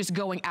are just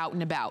going out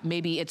and about,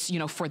 maybe it's,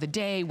 for the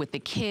day with the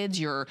kids,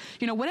 you're,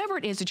 whatever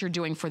it is that you're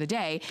doing for the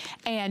day,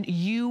 and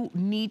you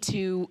need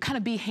to kind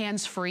of be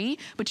hands-free,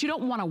 but you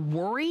don't wanna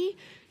worry,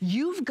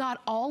 you've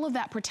got all of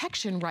that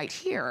protection right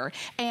here,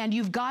 and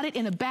you've got it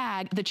in a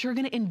bag that you're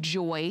gonna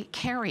enjoy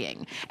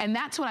carrying. And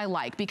that's what I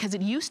like, because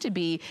it used to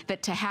be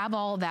that to have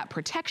all that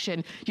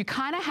protection, you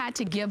kind of had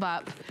to give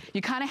up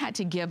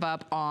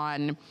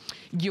on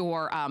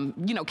your,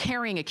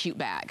 carrying a cute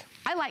bag.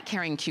 I like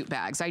carrying cute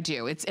bags, I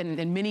do.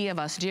 And many of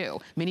us do.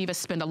 Many of us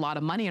spend a lot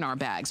of money in our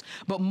bags.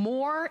 But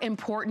more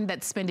important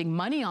than spending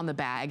money on the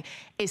bag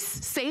is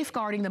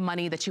safeguarding the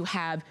money that you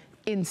have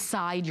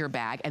inside your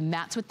bag, and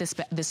that's what this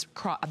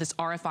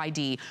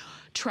RFID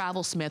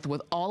Travelsmith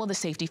with all of the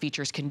safety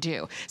features can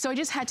do. So I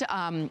just had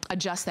to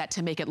adjust that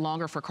to make it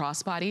longer for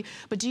crossbody.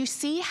 But do you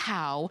see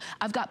how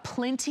I've got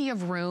plenty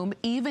of room,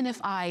 even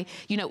if I,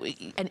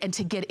 and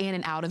to get in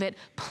and out of it,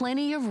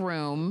 plenty of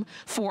room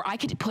for, I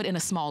could put in a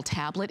small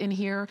tablet in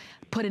here,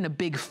 put in a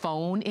big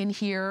phone in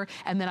here,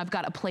 and then I've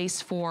got a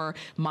place for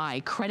my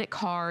credit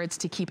cards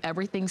to keep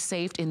everything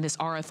safe in this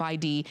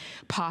RFID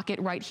pocket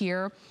right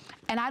here.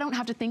 And I don't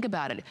have to think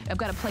about it. I've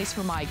got a place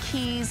for my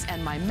keys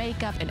and my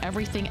makeup and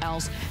everything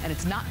else, and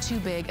it's not too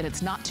big and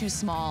it's not too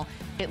small.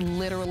 It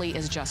literally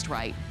is just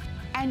right.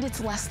 And it's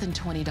less than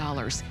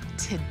 $20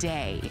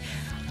 today.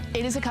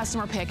 It is a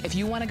customer pick. If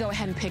you wanna go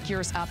ahead and pick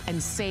yours up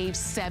and save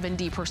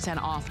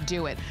 70% off,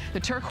 do it. The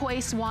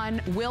turquoise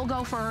one will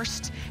go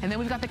first, and then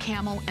we've got the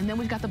camel, and then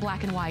we've got the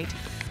black and white.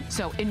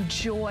 So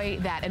enjoy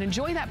that, and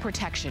enjoy that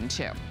protection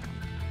too.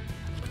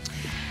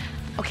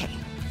 Okay.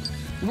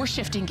 we're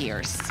shifting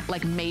gears,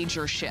 like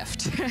major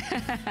shift.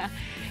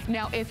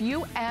 Now, if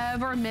you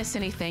ever miss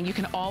anything, you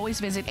can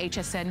always visit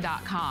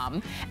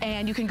hsn.com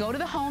and you can go to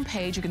the home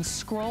page, you can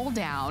scroll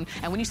down,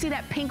 and when you see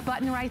that pink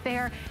button right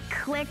there,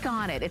 click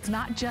on it. It's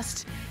not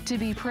just to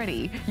be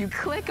pretty. You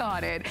click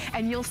on it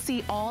and you'll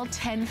see all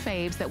 10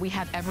 faves that we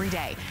have every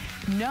day,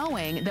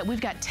 knowing that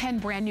we've got 10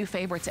 brand new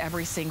favorites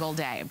every single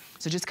day.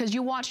 So just because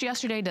you watched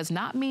yesterday does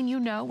not mean you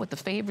know what the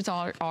favorites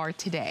are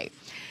today.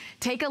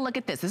 Take a look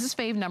at this. This is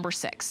fave number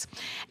 6.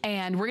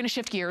 And we're gonna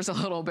shift gears a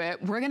little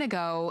bit. We're gonna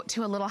go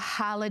to a little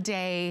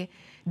holiday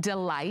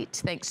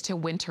delight thanks to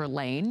Winter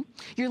Lane.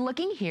 You're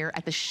looking here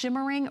at the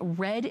shimmering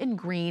red and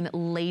green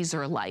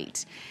laser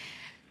light.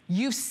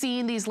 You've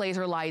seen these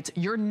laser lights.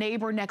 Your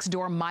neighbor next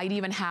door might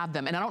even have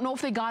them. And I don't know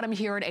if they got them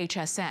here at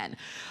HSN.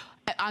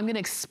 I'm gonna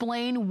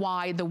explain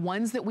why the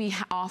ones that we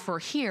offer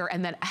here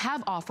and that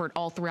have offered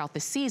all throughout the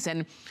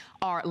season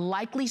are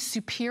likely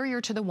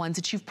superior to the ones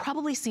that you've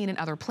probably seen in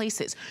other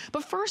places.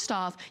 But first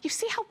off, you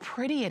see how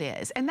pretty it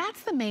is. And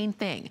that's the main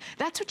thing.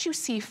 That's what you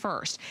see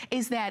first,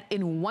 is that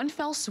in one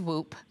fell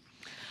swoop,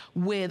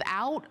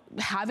 without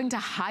having to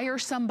hire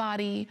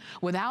somebody,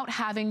 without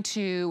having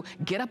to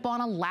get up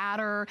on a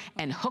ladder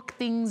and hook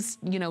things,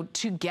 you know,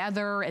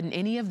 together and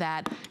any of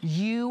that,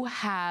 you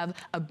have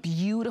a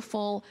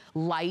beautiful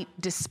light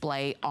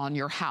display on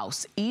your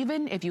house.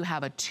 Even if you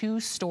have a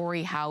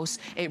 2-story house,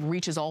 it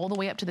reaches all the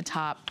way up to the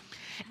top.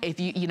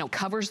 If you know,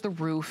 covers the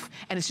roof,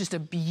 and it's just a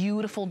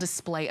beautiful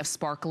display of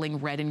sparkling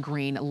red and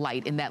green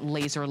light in that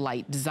laser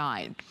light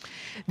design.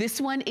 This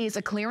one is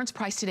a clearance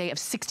price today of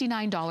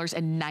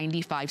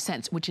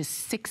 $69.95, which is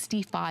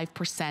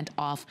 65%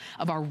 off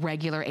of our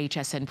regular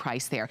HSN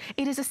price there.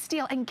 It is a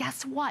steal, and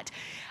guess what?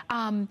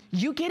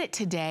 You get it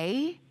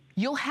today,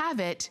 you'll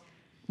have it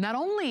not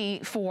only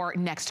for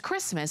next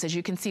Christmas. As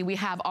you can see, we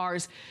have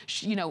ours,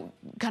 you know,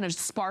 kind of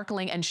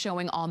sparkling and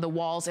showing on the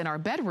walls in our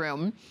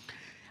bedroom.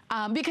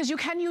 Because you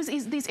can use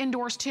these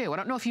indoors too. I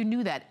don't know if you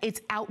knew that.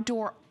 It's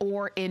outdoor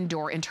or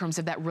indoor in terms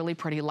of that really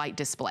pretty light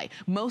display.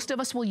 Most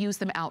of us will use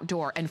them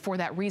outdoor, and for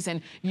that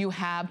reason, you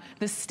have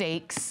the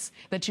stakes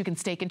that you can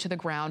stake into the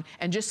ground.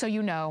 And just so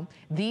you know,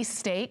 these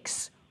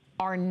stakes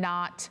are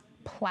not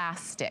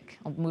plastic.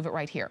 I'll move it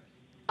right here.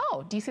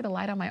 Oh, do you see the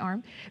light on my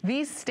arm?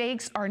 These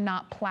stakes are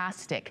not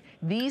plastic.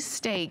 These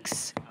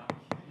stakes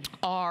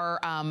are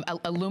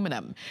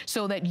aluminum,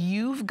 so that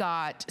you've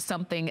got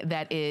something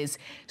that is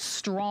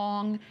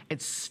strong,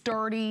 it's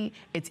sturdy,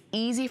 it's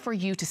easy for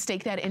you to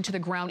stake that into the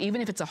ground,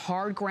 even if it's a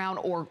hard ground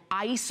or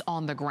ice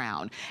on the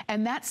ground.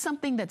 And that's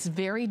something that's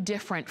very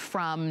different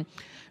from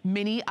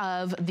many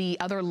of the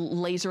other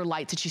laser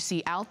lights that you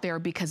see out there,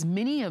 because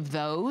many of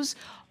those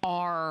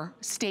are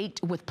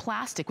staked with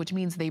plastic, which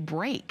means they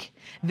break.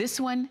 This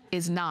one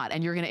is not,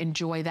 and you're gonna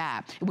enjoy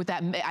that. With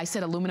that, I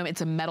said aluminum,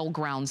 it's a metal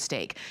ground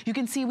stake. You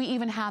can see we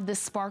even have this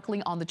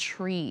sparkling on the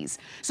trees.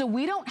 So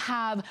we don't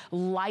have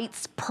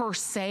lights per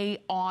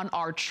se on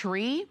our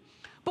tree,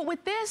 but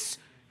with this,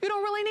 you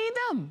don't really need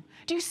them.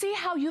 Do you see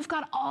how you've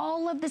got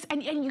all of this,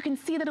 and you can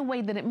see that a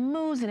way that it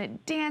moves and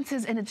it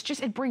dances, and it's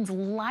just, it brings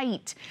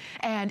light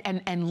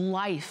and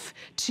life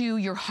to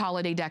your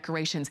holiday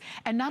decorations.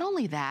 And not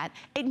only that,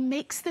 it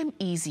makes them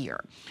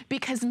easier,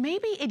 because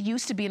maybe it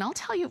used to be, and I'll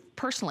tell you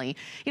personally,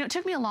 you know, it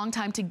took me a long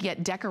time to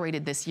get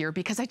decorated this year,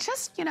 because I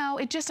just, you know,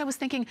 I was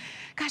thinking,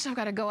 gosh, I've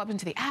got to go up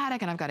into the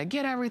attic and I've got to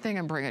get everything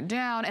and bring it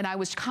down, and I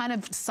was kind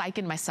of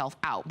psyching myself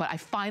out, but I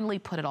finally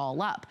put it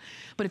all up.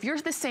 But if you're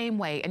the same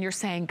way and you're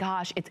saying,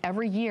 gosh, it's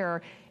every year,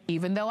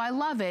 even though I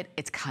love it,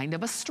 it's kind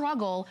of a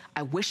struggle.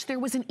 I wish there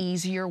was an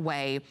easier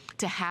way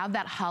to have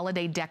that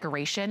holiday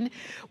decoration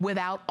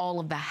without all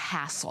of the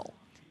hassle.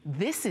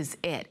 This is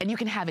it. And you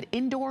can have it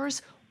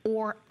indoors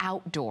or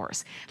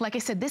outdoors. Like I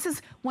said, this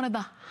is one of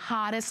the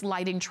hottest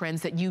lighting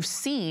trends that you've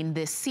seen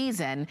this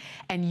season,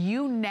 and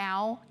you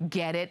now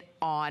get it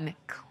on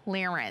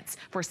clearance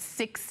for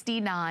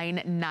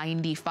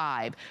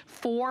 $69.95.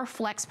 4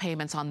 flex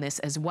payments on this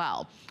as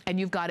well. And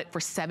you've got it for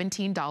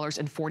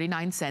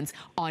 $17.49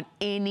 on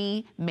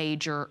any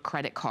major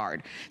credit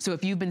card. So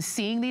if you've been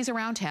seeing these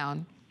around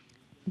town,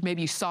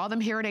 maybe you saw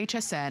them here at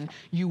HSN,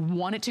 you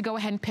wanted to go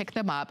ahead and pick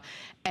them up,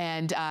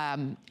 and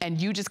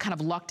you just kind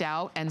of lucked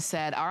out and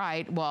said, all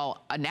right,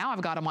 well, now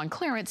I've got them on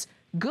clearance.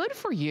 Good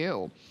for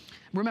you.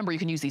 Remember, you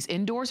can use these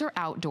indoors or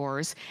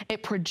outdoors.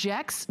 It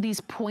projects these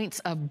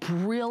points of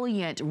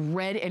brilliant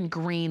red and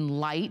green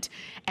light,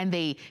 and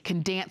they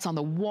can dance on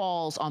the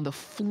walls, on the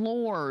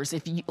floors.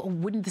 If you, oh,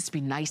 wouldn't this be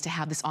nice to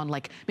have this on,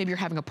 like, maybe you're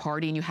having a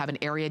party and you have an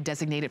area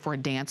designated for a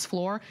dance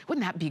floor?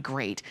 Wouldn't that be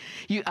great?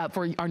 You,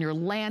 on your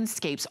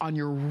landscapes, on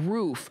your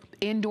roof,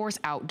 indoors,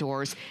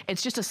 outdoors.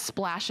 It's just a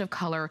splash of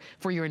color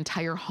for your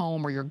entire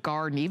home or your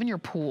garden, even your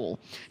pool,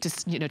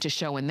 to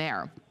show in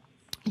there.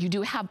 You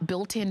do have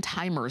built-in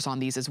timers on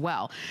these as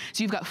well.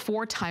 So you've got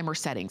 4 timer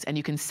settings, and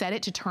you can set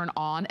it to turn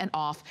on and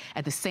off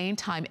at the same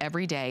time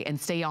every day and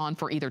stay on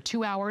for either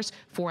 2 hours,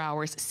 4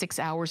 hours, 6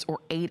 hours, or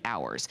 8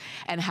 hours.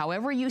 And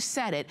however you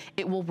set it,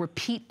 it will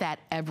repeat that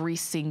every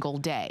single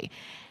day.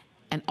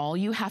 And all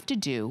you have to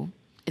do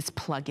is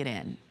plug it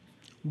in.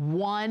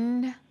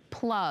 One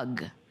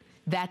plug.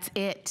 That's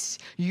it.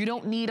 You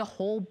don't need a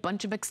whole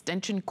bunch of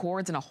extension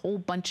cords and a whole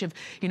bunch of,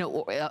 you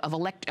know, of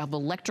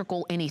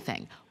electrical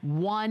anything.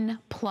 One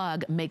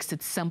plug makes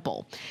it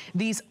simple.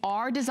 These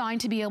are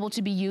designed to be able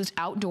to be used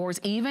outdoors.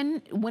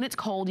 Even when it's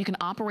cold, you can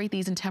operate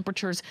these in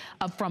temperatures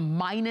of from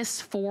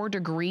 -4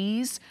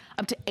 degrees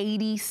up to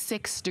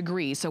 86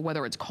 degrees. So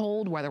whether it's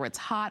cold, whether it's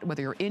hot,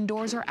 whether you're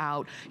indoors or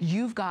out,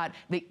 you've got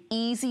the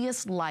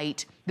easiest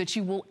light that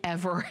you will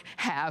ever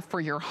have for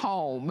your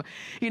home.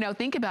 You know,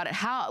 think about it.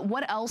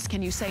 What else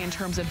can you say in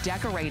terms of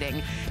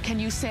decorating? Can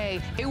you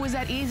say, it was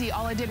that easy,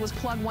 all I did was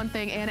plug one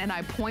thing in and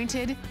I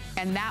pointed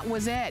and that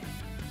was it?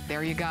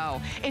 There you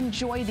go.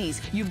 Enjoy these.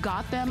 You've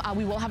got them.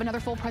 We will have another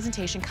full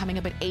presentation coming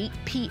up at 8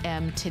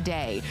 p.m.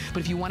 today.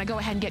 But if you want to go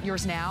ahead and get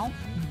yours now,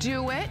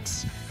 do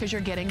it, because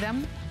you're getting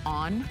them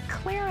on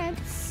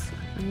clearance.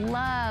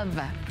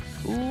 Love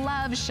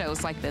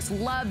shows like this,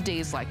 love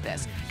days like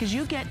this, because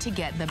you get to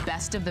get the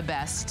best of the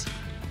best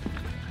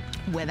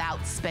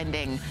without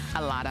spending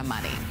a lot of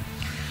money.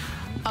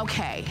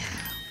 Okay,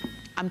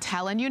 I'm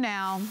telling you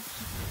now,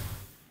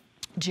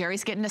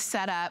 Jerry's getting us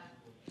set up.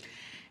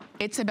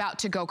 It's about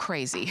to go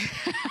crazy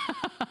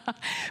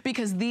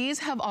because these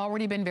have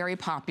already been very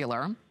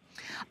popular.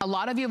 A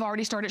lot of you have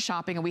already started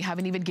shopping and we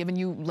haven't even given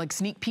you like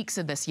sneak peeks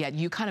of this yet.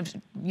 You kind of,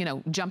 you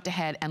know, jumped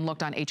ahead and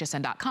looked on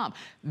hsn.com.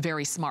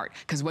 Very smart,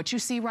 because what you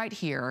see right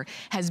here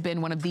has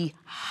been one of the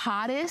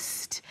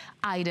hottest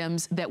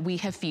items that we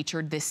have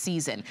featured this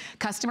season.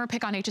 Customer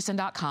pick on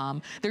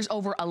hsn.com. There's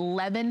over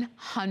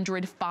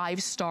 1,100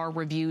 five-star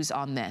reviews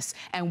on this.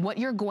 And what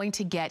you're going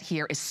to get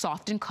here is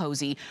soft and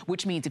cozy,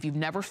 which means if you've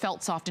never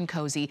felt soft and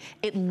cozy,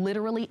 it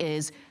literally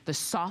is the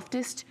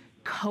softest,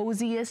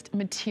 coziest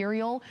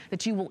material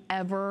that you will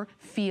ever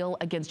feel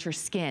against your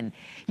skin.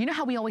 You know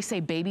how we always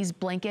say baby's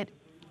blanket?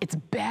 It's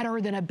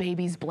better than a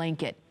baby's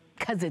blanket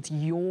because it's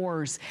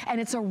yours and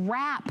it's a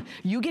wrap.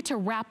 You get to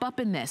wrap up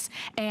in this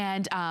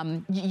and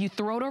you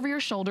throw it over your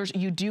shoulders.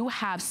 You do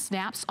have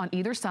snaps on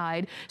either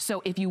side.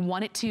 So if you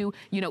want it to,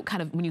 you know,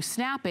 kind of when you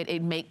snap it,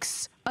 it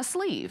makes a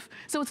sleeve.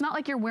 So it's not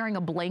like you're wearing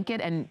a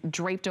blanket and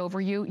draped over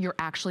you. You're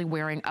actually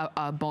wearing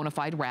a bona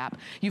fide wrap.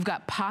 You've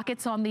got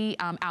pockets on the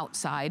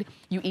outside.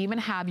 You even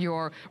have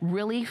your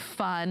really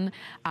fun,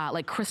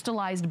 like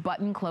crystallized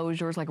button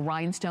closures, like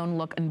rhinestone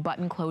look and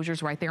button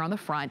closures right there on the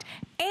front.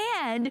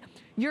 And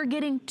you're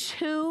getting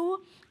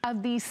 2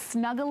 of these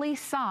snuggly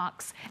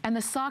socks, and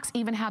the socks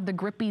even have the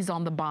grippies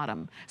on the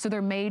bottom. So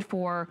they're made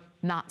for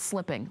not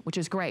slipping, which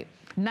is great.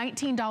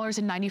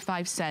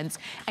 $19.95,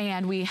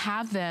 and we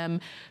have them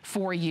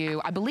for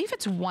you. I believe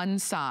it's one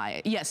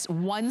size. Yes,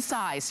 one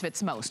size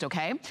fits most,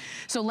 okay?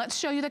 So let's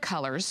show you the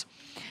colors.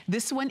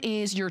 This one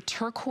is your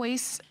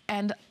turquoise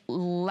and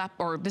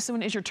leopard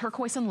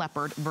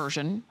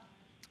version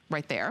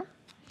right there.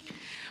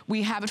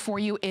 We have it for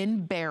you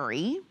in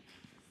berry.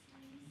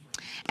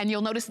 And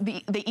you'll notice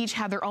they each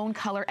have their own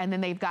color, and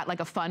then they've got like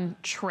a fun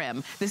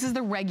trim. This is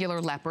the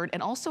regular leopard.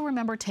 And also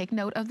remember, take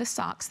note of the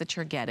socks that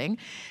you're getting.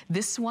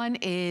 This one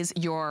is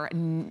your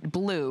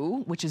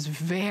blue, which is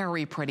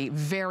very pretty,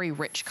 very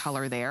rich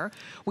color there.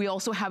 We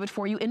also have it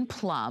for you in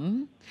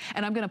plum.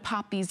 And I'm gonna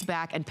pop these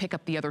back and pick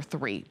up the other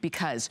 3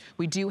 because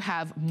we do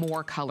have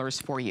more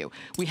colors for you.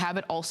 We have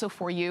it also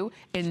for you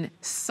in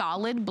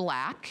solid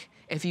black,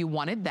 if you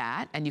wanted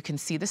that, and you can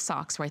see the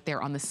socks right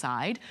there on the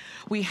side.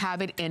 We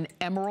have it in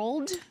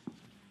emerald,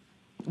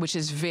 which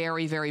is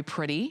very, very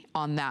pretty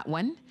on that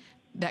one,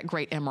 that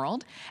great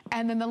emerald.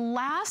 And then the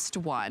last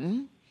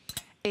one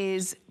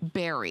is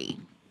berry,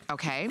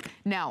 okay?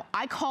 Now,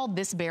 I called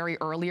this berry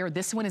earlier.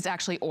 This one is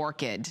actually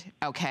orchid,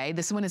 okay?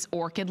 This one is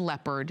orchid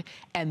leopard,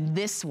 and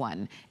this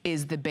one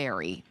is the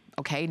berry.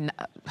 Okay,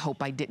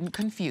 hope I didn't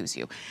confuse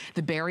you.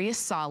 The berry is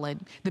solid.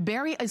 The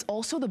berry is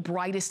also the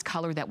brightest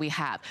color that we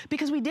have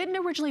because we didn't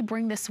originally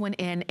bring this one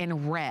in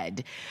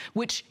red,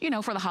 which, you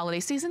know, for the holiday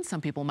season,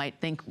 some people might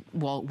think,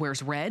 well,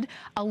 where's red?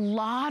 A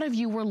lot of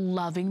you were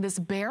loving this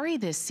berry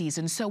this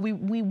season, so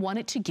we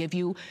wanted to give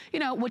you, you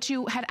know, what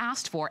you had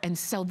asked for, and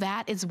so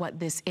that is what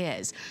this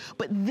is.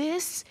 But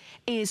this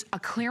is a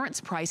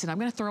clearance price, and I'm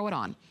gonna throw it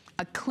on,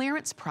 a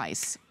clearance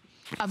price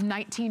of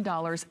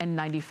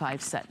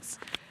 $19.95.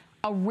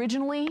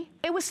 Originally,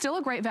 it was still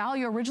a great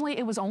value. Originally,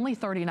 it was only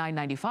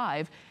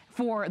 $39.95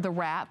 for the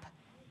wrap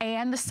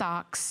and the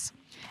socks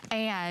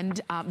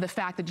and the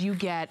fact that you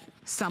get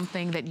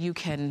something that you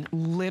can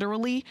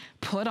literally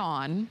put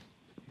on,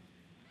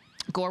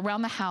 go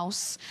around the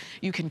house,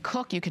 you can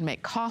cook, you can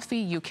make coffee,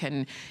 you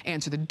can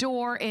answer the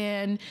door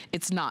in,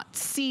 it's not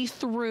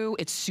see-through,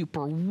 it's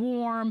super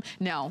warm.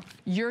 Now,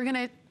 you're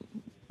gonna,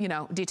 you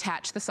know,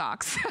 detach the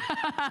socks.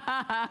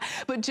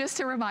 But just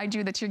to remind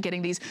you that you're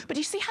getting these. But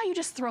you see how you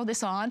just throw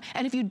this on?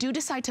 And if you do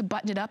decide to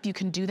button it up, you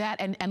can do that.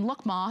 And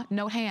look, Ma,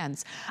 no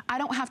hands. I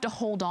don't have to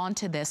hold on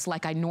to this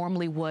like I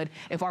normally would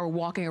if I were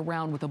walking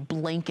around with a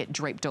blanket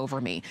draped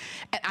over me.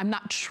 And I'm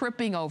not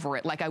tripping over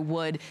it like I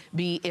would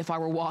be if I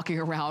were walking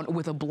around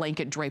with a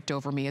blanket draped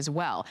over me as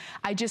well.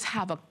 I just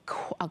have a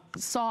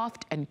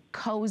soft and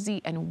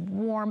cozy and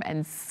warm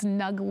and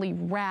snuggly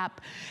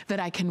wrap that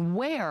I can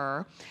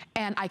wear,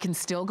 and I can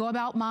still still go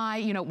about my,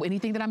 you know,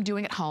 anything that I'm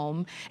doing at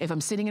home. If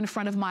I'm sitting in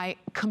front of my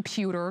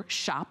computer,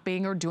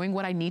 shopping or doing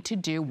what I need to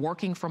do,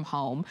 working from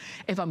home,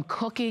 if I'm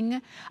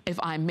cooking, if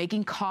I'm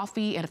making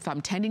coffee, and if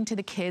I'm tending to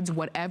the kids,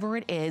 whatever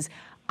it is,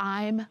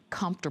 I'm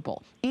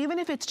comfortable. Even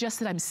if it's just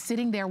that I'm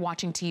sitting there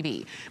watching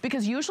TV.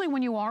 Because usually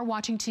when you are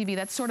watching TV,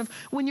 that's sort of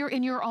when you're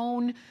in your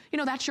own, you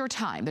know, that's your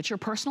time, that's your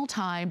personal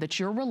time, that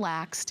you're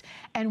relaxed.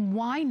 And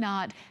why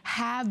not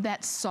have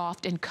that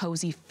soft and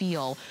cozy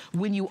feel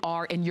when you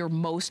are in your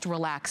most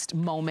relaxed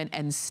moment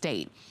and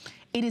state?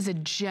 It is a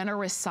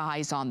generous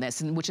size on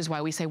this, and which is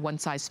why we say one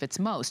size fits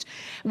most,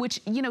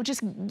 which, you know,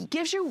 just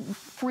gives you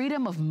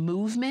freedom of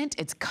movement.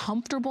 It's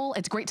comfortable.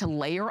 It's great to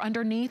layer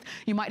underneath.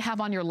 You might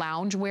have on your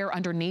loungewear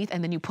underneath,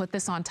 and then you put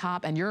this on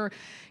top, and you're,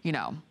 you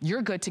know,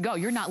 you're good to go.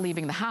 You're not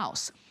leaving the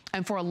house.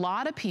 And for a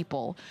lot of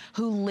people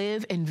who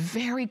live in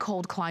very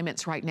cold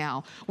climates right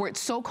now, where it's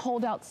so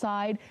cold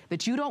outside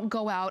that you don't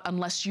go out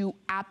unless you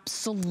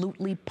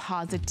absolutely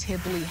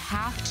positively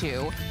have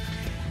to,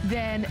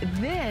 then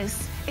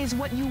this is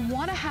what you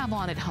want to have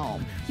on at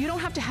home. You don't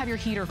have to have your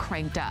heater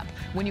cranked up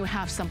when you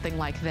have something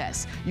like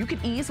this. You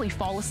could easily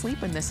fall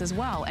asleep in this as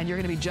well, and you're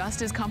going to be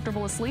just as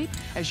comfortable asleep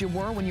as you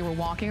were when you were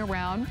walking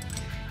around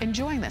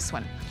enjoying this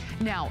one.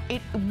 Now,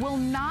 it will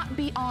not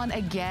be on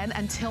again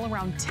until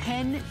around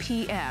 10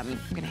 p.m.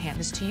 I'm going to hand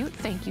this to you.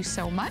 Thank you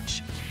so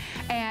much.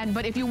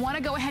 But if you want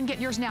to go ahead and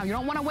get yours now, you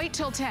don't want to wait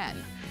till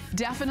 10.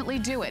 Definitely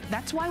do it.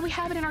 That's why we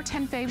have it in our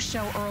 10 Faves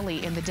show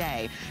early in the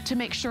day, to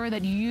make sure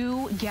that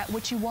you get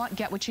what you want,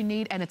 get what you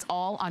need, and it's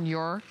all on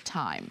your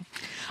time.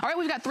 All right,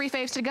 we've got 3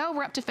 faves to go.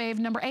 We're up to fave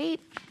number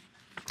 8.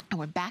 And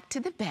we're back to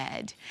the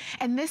bed.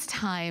 And this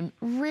time,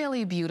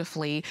 really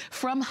beautifully,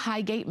 from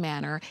Highgate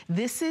Manor,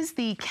 this is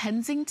the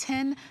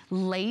Kensington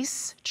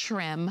Lace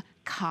Trim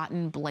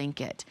cotton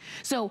blanket.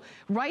 So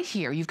right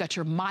here, you've got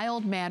your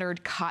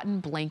mild-mannered cotton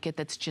blanket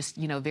that's just,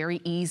 you know,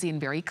 very easy and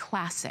very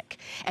classic.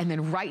 And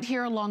then right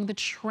here along the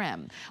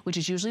trim, which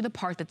is usually the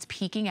part that's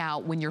peeking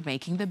out when you're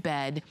making the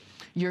bed,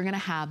 you're gonna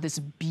have this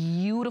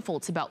beautiful,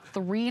 it's about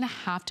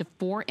 3.5 to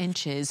 4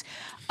 inches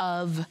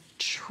of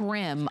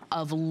trim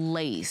of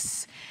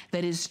lace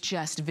that is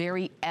just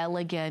very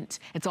elegant.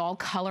 It's all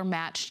color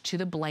matched to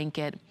the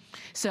blanket.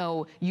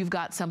 So you've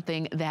got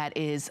something that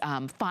is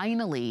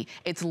finally,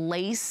 it's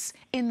lace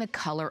in the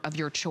color of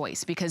your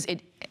choice, because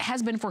it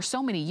has been for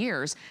so many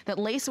years that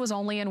lace was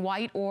only in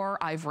white or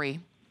ivory,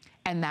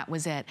 and that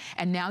was it.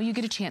 And now you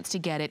get a chance to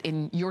get it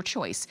in your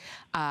choice.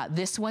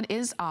 This one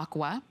is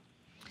aqua.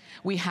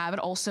 We have it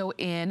also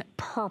in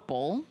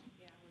purple.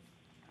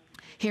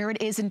 Here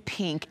it is in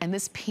pink, and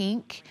this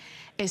pink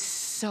is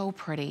so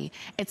pretty.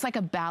 It's like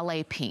a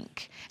ballet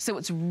pink. So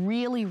it's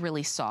really,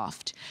 really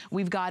soft.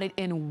 We've got it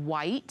in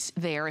white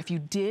there. If you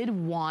did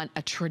want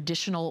a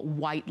traditional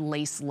white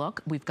lace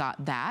look, we've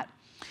got that.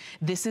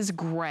 This is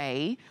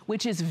gray,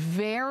 which is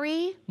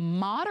very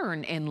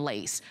modern in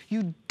lace.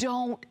 You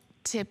don't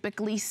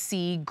typically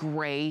see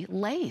gray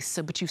lace,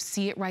 so, but you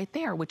see it right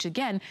there, which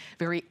again,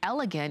 very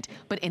elegant,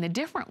 but in a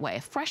different way,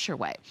 a fresher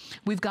way.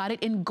 We've got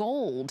it in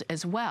gold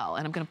as well,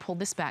 and I'm gonna pull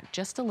this back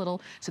just a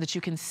little so that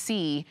you can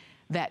see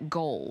that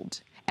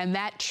gold. And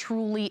that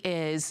truly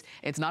is,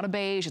 it's not a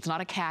beige, it's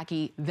not a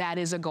khaki, that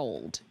is a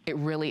gold. It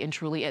really and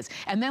truly is.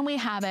 And then we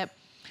have it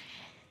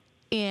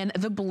in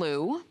the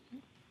blue,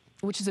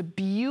 which is a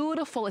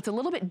beautiful, it's a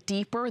little bit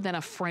deeper than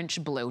a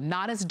French blue,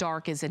 not as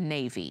dark as a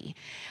navy,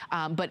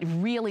 but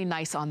really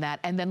nice on that.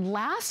 And then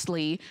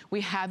lastly, we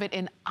have it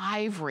in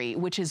ivory,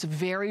 which is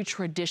very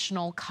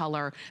traditional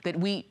color that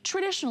we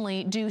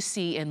traditionally do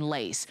see in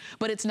lace,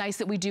 but it's nice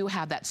that we do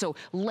have that. So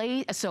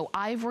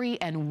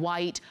ivory and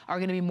white are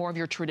gonna be more of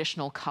your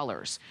traditional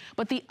colors,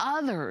 but the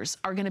others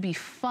are gonna be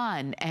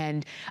fun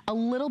and a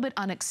little bit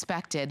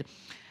unexpected.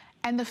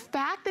 And the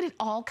fact that it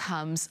all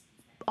comes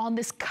on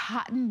this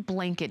cotton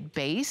blanket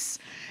base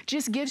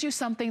just gives you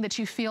something that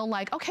you feel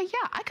like, okay,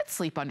 yeah, I could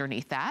sleep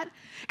underneath that.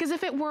 Because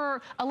if it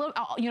were a little,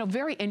 you know,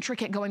 very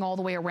intricate going all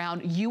the way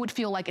around, you would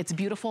feel like it's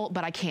beautiful,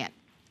 but I can't.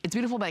 It's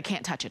beautiful, but I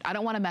can't touch it. I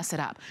don't want to mess it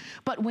up.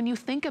 But when you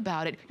think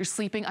about it, you're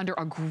sleeping under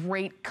a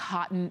great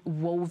cotton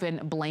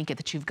woven blanket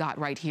that you've got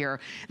right here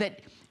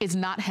that is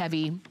not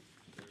heavy.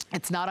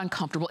 It's not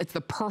uncomfortable. It's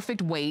the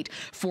perfect weight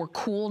for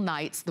cool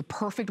nights, the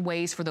perfect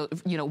ways for the,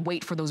 you know,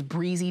 weight for those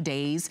breezy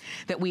days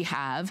that we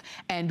have.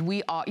 And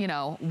we are, you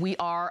know, we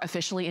are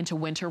officially into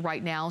winter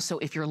right now. So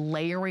if you're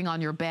layering on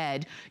your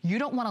bed, you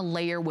don't want to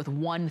layer with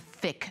one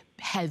thick,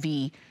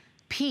 heavy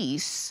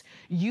piece.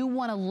 You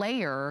want to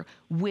layer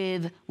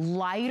with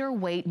lighter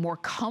weight, more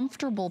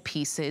comfortable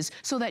pieces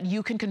so that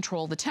you can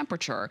control the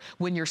temperature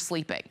when you're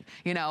sleeping.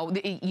 You know,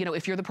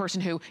 if you're the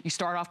person who you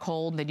start off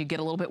cold, then you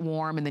get a little bit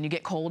warm, and then you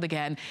get cold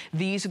again.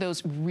 These are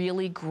those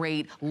really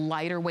great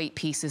lighter weight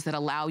pieces that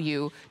allow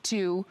you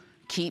to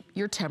keep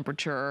your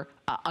temperature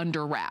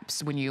under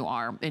wraps when you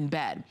are in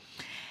bed.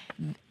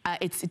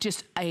 It's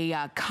just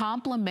a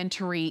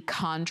complementary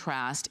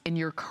contrast in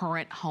your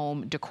current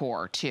home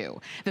decor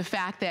too. The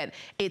fact that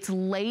it's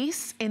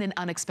lace in an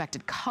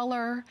unexpected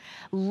color,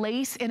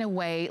 lace in a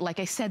way, like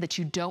I said, that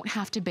you don't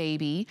have to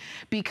baby,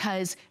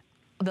 because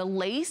The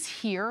lace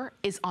here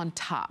is on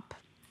top.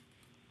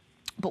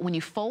 But when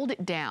you fold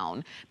it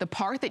down, the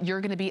part that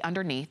you're gonna be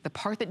underneath, the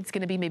part that's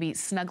gonna be maybe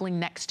snuggling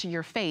next to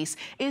your face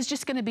is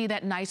just gonna be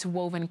that nice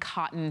woven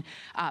cotton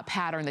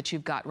pattern that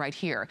you've got right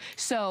here.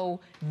 So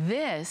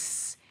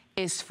this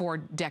is for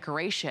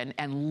decoration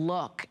and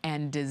look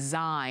and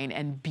design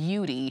and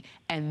beauty,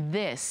 and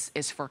this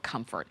is for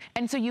comfort.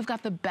 And so you've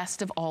got the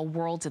best of all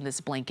worlds in this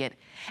blanket,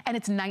 and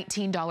it's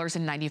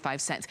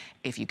 $19.95,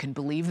 if you can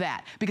believe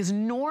that. Because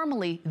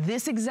normally,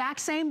 this exact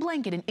same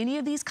blanket in any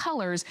of these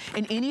colors,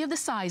 in any of the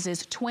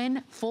sizes,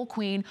 twin, full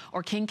queen,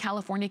 or king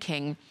California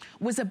king,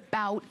 was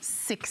about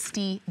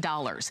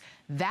 $60.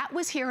 That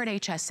was here at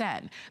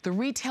HSN. The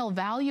retail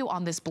value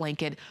on this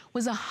blanket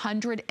was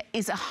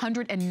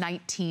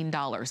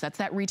 $119. That's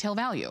that retail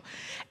value.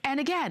 And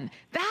again,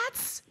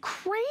 that's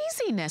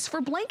craziness for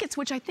blankets,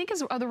 which I think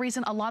is the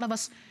reason a lot of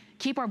us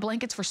keep our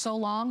blankets for so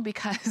long,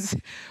 because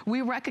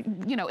we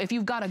if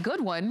you've got a good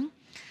one,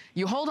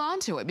 you hold on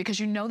to it because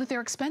you know that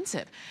they're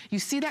expensive. You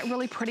see that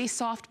really pretty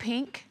soft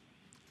pink?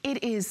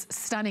 It is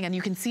stunning, and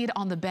you can see it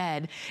on the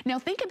bed. Now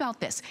think about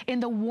this. In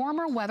the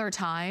warmer weather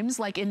times,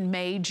 like in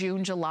May,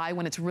 June, July,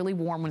 when it's really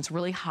warm, when it's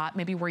really hot,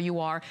 maybe where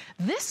you are,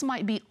 this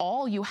might be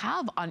all you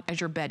have on as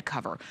your bed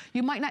cover.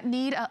 You might not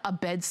need a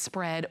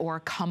bedspread or a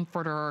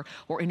comforter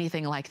or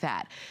anything like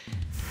that.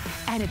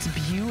 And it's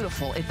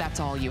beautiful if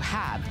that's all you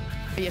have,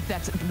 if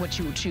that's what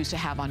you would choose to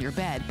have on your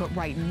bed. But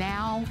right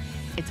now,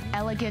 it's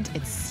elegant,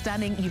 it's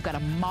stunning. You've got a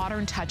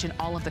modern touch in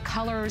all of the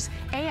colors,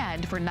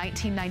 and for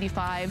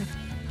 $19.95,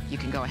 you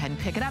can go ahead and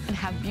pick it up and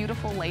have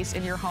beautiful lace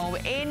in your home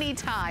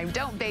anytime.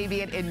 Don't baby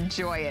it,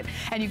 enjoy it.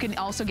 And you can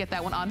also get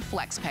that one on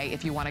FlexPay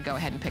if you want to go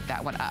ahead and pick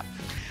that one up.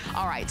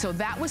 All right, so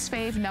that was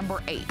fave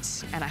number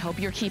 8, and I hope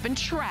you're keeping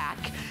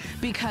track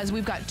because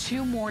we've got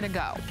 2 more to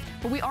go.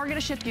 But we are going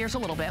to shift gears a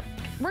little bit.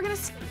 We're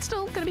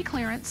still going to be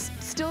clearance,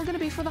 still going to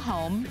be for the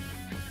home,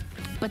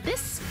 but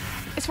this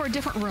is for a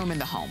different room in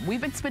the home.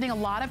 We've been spending a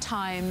lot of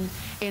time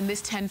in this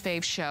 10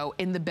 Fave show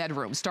in the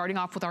bedroom, starting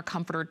off with our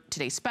Comforter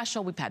Today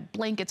Special. We've had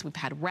blankets, we've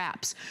had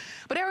wraps,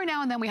 but every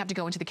now and then we have to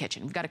go into the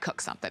kitchen. We've got to cook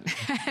something.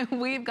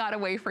 We've got a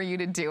way for you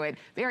to do it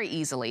very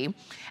easily.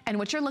 And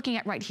what you're looking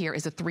at right here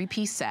is a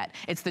 3-piece set.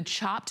 It's the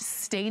chopped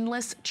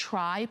stainless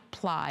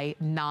tri-ply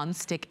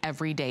non-stick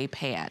everyday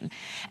pan.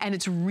 And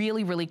it's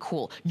really, really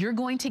cool. You're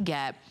going to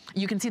get,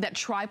 you can see that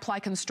tri-ply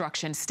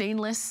construction,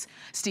 stainless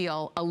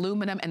steel,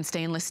 aluminum, and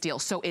stainless steel.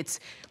 So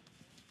it's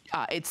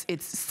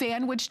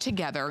sandwiched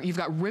together. You've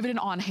got riveted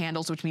on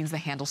handles, which means the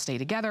handles stay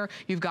together.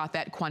 You've got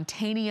that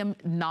Quantanium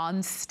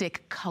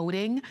non-stick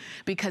coating,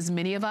 because for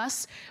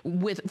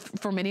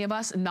many of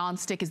us,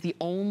 non-stick is the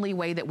only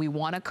way that we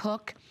want to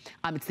cook.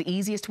 It's the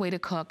easiest way to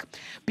cook.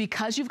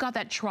 Because you've got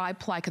that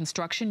tri-ply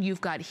construction,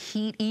 you've got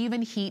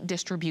even heat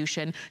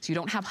distribution, so you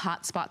don't have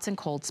hot spots and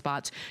cold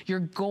spots.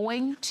 You're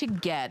going to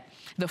get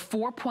the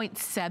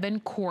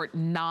 4.7 quart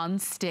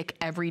non-stick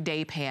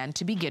everyday pan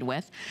to begin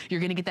with.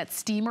 You're gonna get that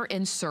steamer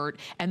insert,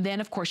 and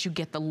then of course you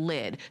get the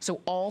lid.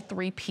 So all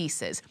 3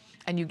 pieces.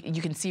 And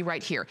you can see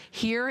right here.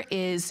 Here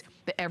is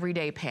the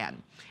everyday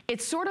pan.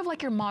 It's sort of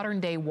like your modern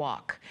day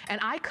wok. And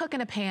I cook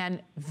in a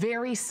pan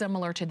very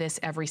similar to this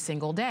every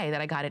single day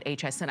that I got at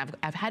HSN.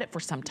 I've had it for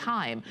some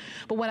time.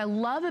 But what I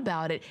love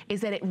about it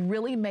is that it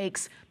really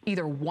makes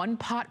either one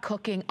pot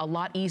cooking a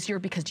lot easier,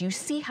 because you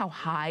see how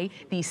high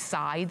these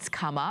sides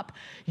come up.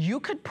 You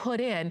could put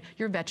in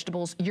your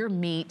vegetables, your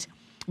meat,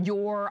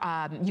 your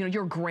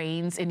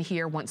grains in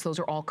here once those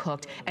are all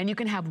cooked, and you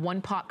can have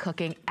one pot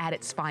cooking at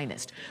its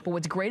finest. But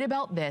what's great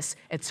about this,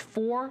 it's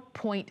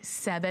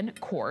 4.7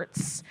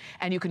 quarts,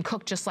 and you can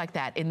cook just like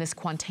that in this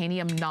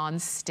Quantanium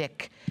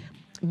non-stick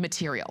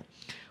material.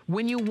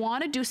 When you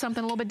want to do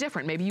something a little bit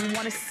different, maybe you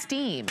want to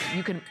steam,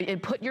 you can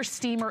put your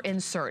steamer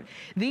insert.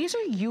 These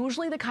are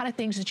usually the kind of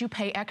things that you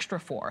pay extra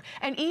for.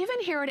 And even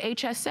here at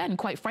HSN,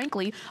 quite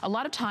frankly, a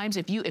lot of times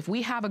if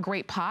we have a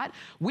great pot,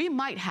 we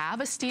might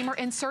have a steamer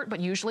insert, but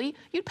usually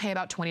you'd pay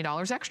about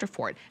 $20 extra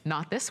for it.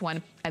 Not this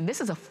one. And this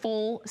is a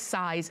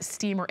full-size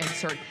steamer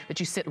insert that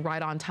you sit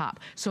right on top.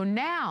 So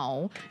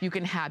now you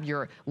can have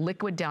your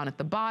liquid down at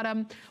the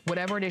bottom,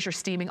 whatever it is you're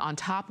steaming on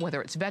top,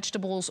 whether it's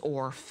vegetables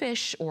or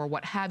fish or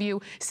what have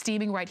you,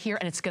 steaming right here,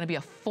 and it's gonna be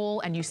a full,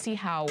 and you see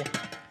how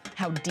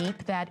deep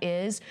that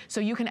is.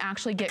 So you can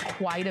actually get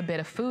quite a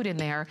bit of food in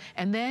there.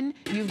 And then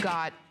you've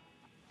got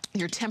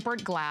your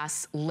tempered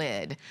glass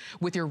lid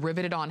with your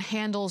riveted on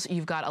handles.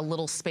 You've got a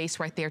little space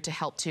right there to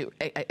help to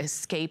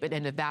escape it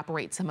and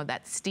evaporate some of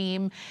that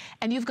steam.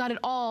 And you've got it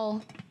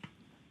all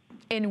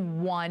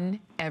in one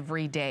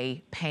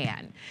everyday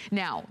pan.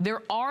 Now,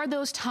 there are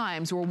those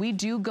times where we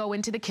do go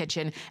into the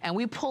kitchen and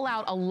we pull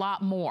out a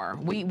lot more.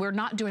 We're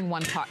not doing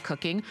one pot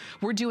cooking,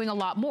 we're doing a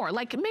lot more.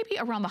 Like maybe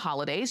around the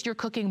holidays, you're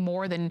cooking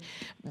more than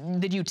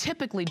you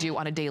typically do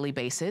on a daily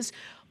basis.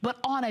 But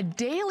on a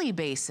daily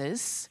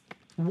basis,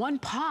 one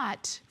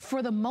pot,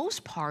 for the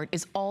most part,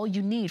 is all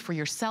you need for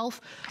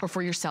yourself or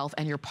for yourself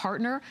and your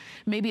partner.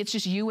 Maybe it's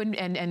just you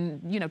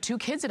and 2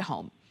 kids at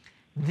home.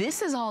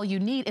 This is all you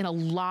need in a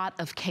lot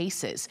of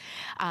cases.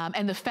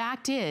 And the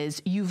fact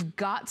is, you've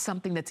got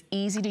something that's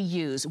easy to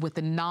use with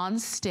the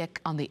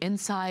non-stick on the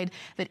inside,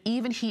 that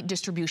even heat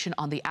distribution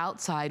on the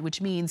outside, which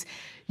means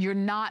you're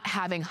not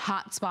having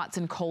hot spots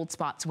and cold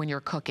spots when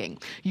you're cooking.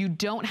 You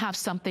don't have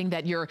something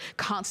that you're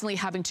constantly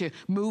having to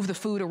move the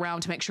food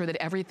around to make sure that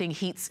everything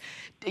heats,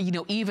 you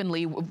know,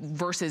 evenly,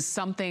 versus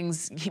some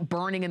things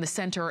burning in the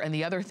center and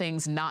the other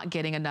things not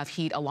getting enough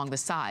heat along the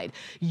side.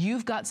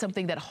 You've got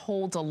something that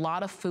holds a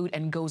lot of food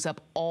and goes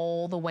up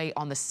all the way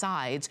on the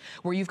sides,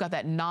 where you've got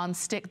that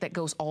non-stick that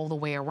goes all the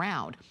way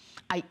around.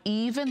 I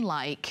even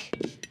like,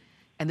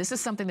 and this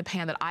is something the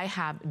pan that I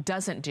have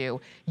doesn't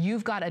do,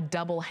 you've got a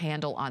double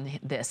handle on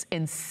this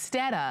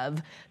instead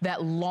of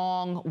that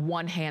long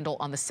one handle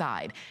on the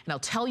side. And I'll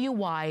tell you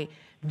why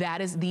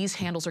these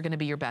handles are gonna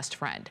be your best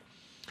friend.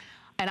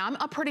 And I'm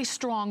a pretty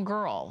strong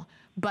girl,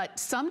 but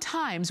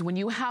sometimes when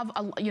you have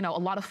a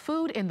lot of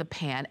food in the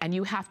pan and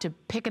you have to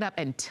pick it up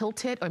and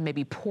tilt it or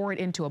maybe pour it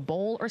into a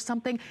bowl or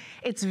something,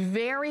 it's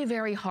very,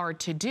 very hard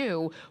to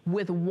do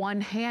with one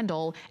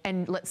handle,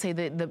 and let's say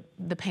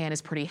the pan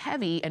is pretty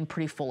heavy and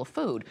pretty full of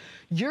food.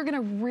 You're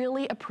gonna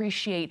really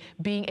appreciate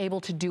being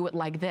able to do it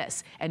like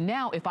this. And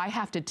now if I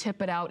have to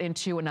tip it out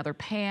into another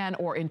pan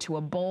or into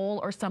a bowl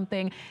or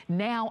something,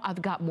 now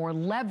I've got more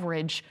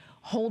leverage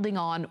holding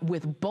on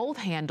with both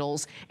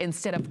handles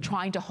instead of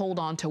trying to hold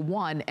on to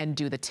one and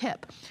do the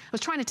tip. I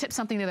was trying to tip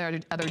something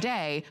the other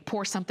day,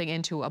 pour something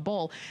into a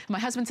bowl. My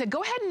husband said,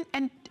 go ahead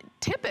and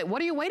tip it.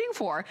 What are you waiting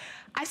for?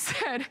 I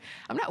said,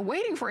 I'm not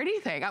waiting for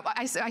anything.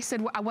 I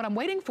said, what I'm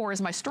waiting for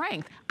is my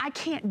strength. I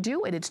can't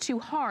do it. It's too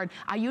hard.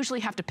 I usually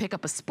have to pick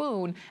up a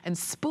spoon and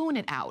spoon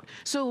it out.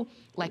 So,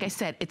 like I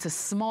said, it's a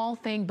small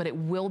thing, but it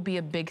will be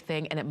a big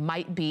thing, and it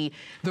might be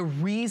the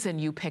reason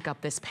you pick up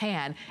this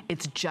pan.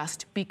 It's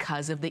just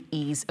because of the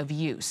ease of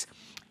use.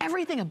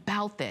 Everything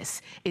about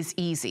this is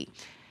easy.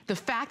 The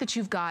fact that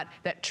you've got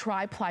that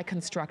tri-ply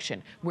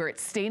construction, where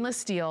it's stainless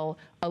steel,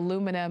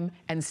 aluminum,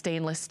 and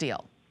stainless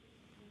steel,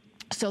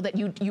 so that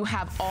you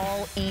have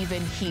all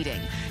even heating.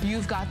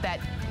 You've got that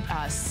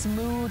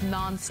smooth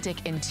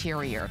non-stick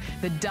interior,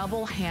 the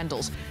double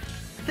handles,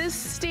 the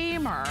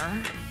steamer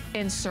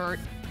insert,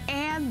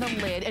 and the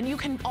lid, and you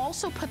can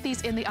also put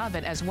these in the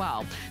oven as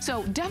well.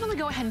 So definitely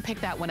go ahead and pick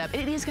that one up.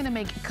 It is gonna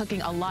make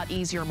cooking a lot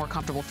easier and more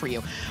comfortable for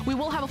you. We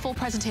will have a full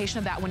presentation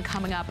of that one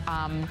coming up.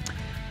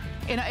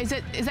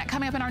 Is that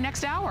coming up in our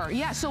next hour?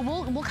 Yeah, so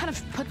we'll kind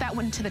of put that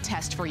one to the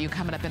test for you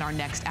coming up in our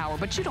next hour,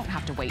 but you don't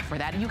have to wait for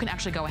that. You can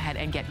actually go ahead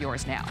and get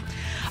yours now.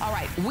 All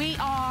right, we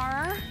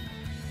are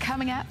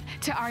coming up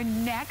to our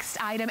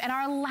next item and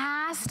our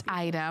last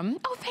item.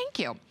 Oh, thank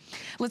you.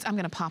 I'm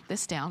gonna pop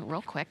this down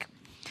real quick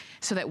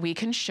so that we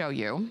can show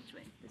you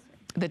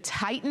the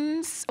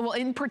Titans. Well,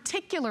 in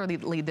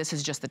particularly, this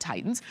is just the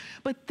Titans,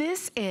 but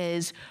this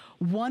is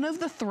one of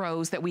the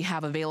throws that we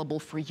have available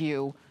for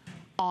you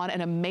on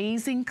an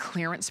amazing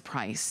clearance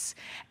price.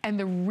 And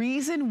the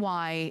reason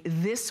why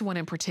this one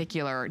in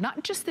particular,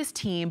 not just this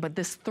team, but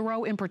this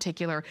throw in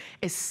particular,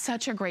 is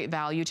such a great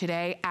value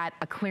today at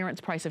a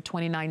clearance price of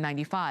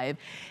 $29.95,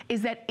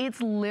 is that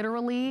it's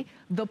literally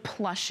the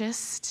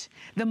plushest,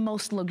 the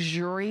most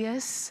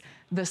luxurious,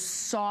 the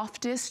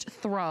softest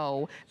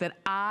throw that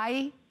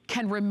I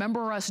can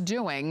remember us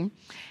doing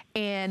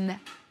in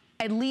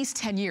at least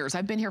 10 years.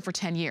 I've been here for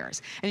 10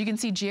 years. And you can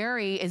see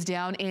Jerry is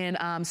down in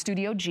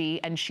Studio G,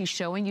 and she's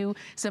showing you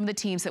some of the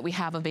teams that we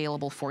have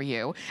available for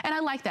you. And I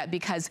like that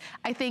because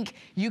I think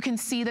you can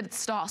see that it's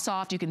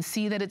soft, you can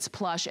see that it's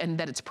plush and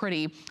that it's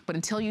pretty, but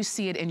until you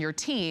see it in your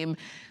team,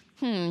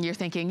 you're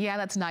thinking, yeah,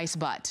 that's nice,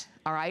 but,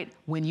 all right?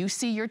 When you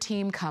see your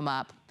team come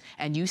up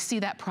and you see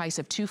that price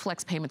of 2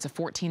 flex payments of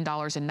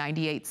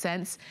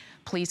 $14.98,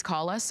 please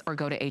call us or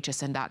go to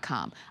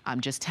hsn.com.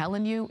 I'm just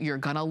telling you, you're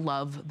gonna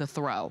love the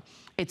throw.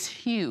 It's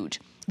huge.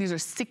 These are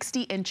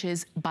 60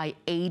 inches by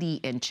 80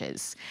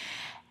 inches.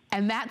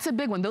 And that's a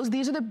big one.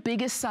 These are the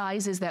biggest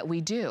sizes that we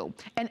do.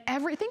 And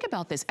think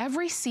about this,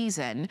 every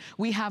season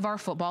we have our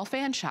football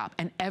fan shop,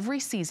 and every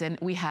season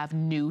we have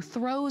new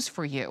throws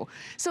for you.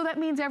 So that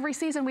means every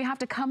season we have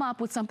to come up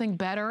with something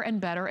better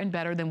and better and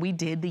better than we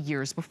did the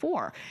years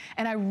before.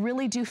 And I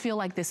really do feel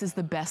like this is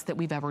the best that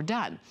we've ever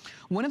done.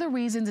 One of the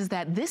reasons is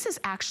that this is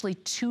actually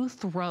 2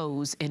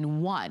 throws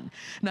in one.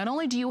 Not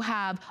only do you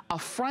have a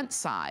front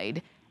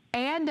side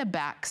and a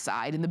back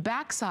side, and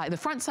the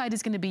front side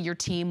is gonna be your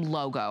team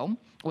logo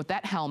with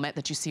that helmet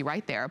that you see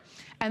right there.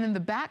 And then the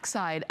back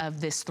side of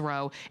this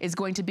throw is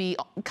going to be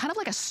kind of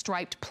like a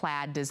striped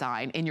plaid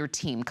design in your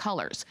team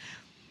colors.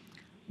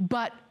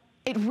 But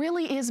it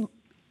really is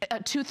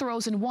 2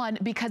 throws in one,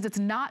 because it's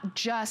not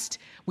just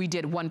we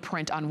did one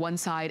print on one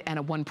side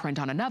and one print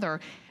on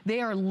another. They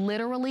are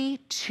literally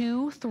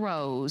 2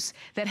 throws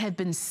that have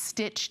been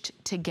stitched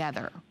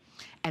together.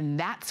 And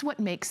that's what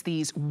makes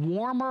these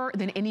warmer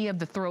than any of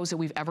the throws that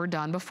we've ever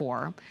done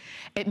before.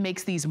 It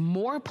makes these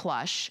more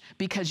plush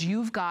because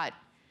you've got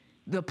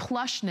the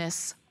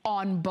plushness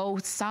on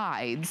both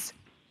sides.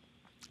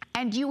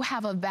 And you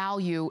have a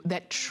value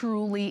that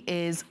truly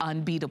is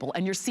unbeatable.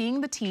 And you're seeing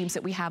the teams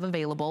that we have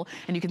available,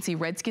 and you can see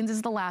Redskins is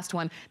the last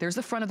one. There's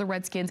the front of the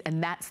Redskins,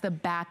 and that's the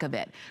back of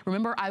it.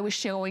 Remember, I was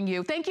showing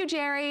you, thank you,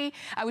 Jerry.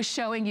 I was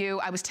telling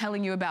you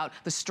about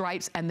the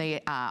stripes and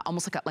the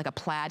almost like a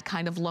plaid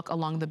kind of look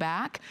along the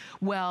back.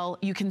 Well,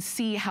 you can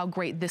see how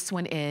great this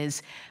one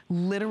is,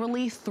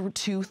 literally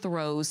 2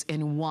 throws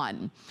in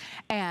one.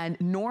 And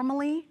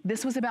normally,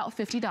 this was about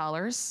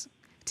 $50.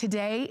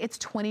 Today, it's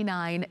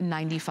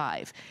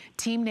 $29.95.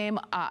 Team name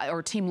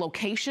or team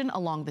location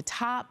along the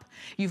top.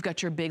 You've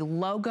got your big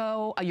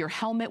logo, your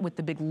helmet with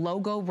the big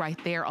logo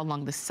right there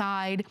along the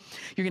side.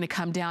 You're gonna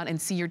come down and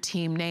see your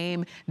team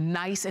name,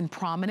 nice and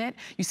prominent.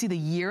 You see the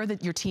year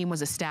that your team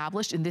was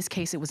established. In this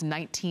case, it was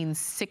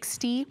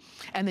 1960.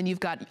 And then you've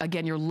got,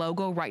 again, your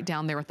logo right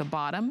down there at the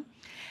bottom.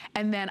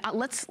 And then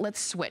let's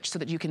switch so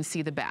that you can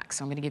see the back.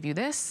 So I'm gonna give you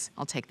this,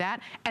 I'll take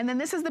that. And then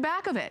this is the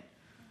back of it.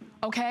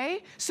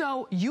 Okay,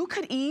 so you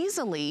could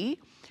easily,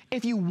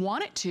 if you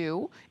wanted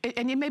to,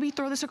 and you maybe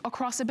throw this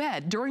across the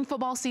bed. During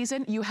football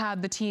season, you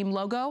have the team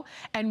logo,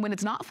 and when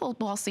it's not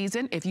football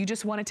season, if you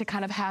just wanted to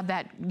kind of have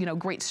that, you know,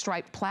 great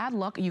striped plaid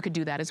look, you could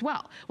do that as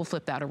well. We'll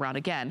flip that around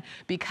again,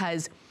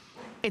 because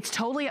it's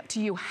totally up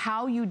to you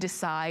how you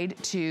decide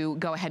to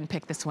go ahead and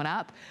pick this one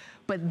up,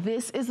 but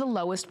this is the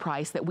lowest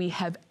price that we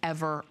have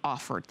ever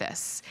offered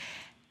this.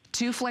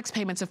 2 flex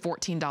payments of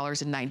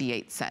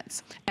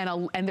 $14.98.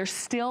 And there's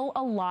still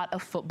a lot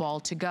of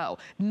football to go.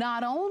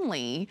 Not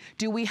only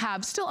do we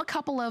have still a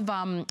couple of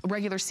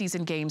regular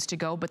season games to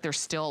go, but there's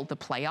still the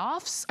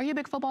playoffs. Are you a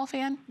big football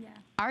fan? Yeah.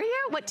 Are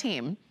you? What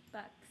team?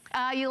 Bucks.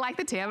 You like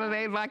the Tampa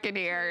Bay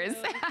Buccaneers.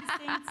 The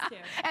Saints too.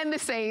 And the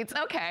Saints,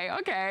 okay,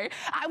 okay.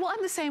 Well,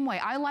 I'm the same way.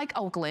 I like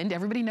Oakland.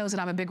 Everybody knows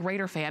that I'm a big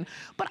Raider fan,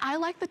 but I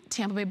like the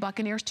Tampa Bay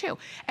Buccaneers too.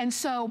 And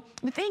so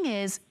the thing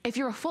is, if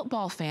you're a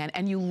football fan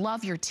and you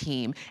love your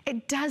team,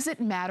 it doesn't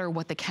matter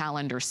what the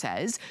calendar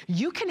says.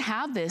 You can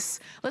have this,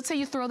 let's say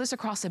you throw this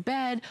across a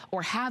bed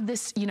or have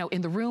this, you know,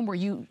 in the room where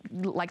you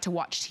like to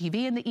watch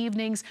TV in the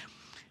evenings.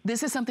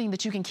 This is something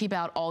that you can keep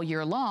out all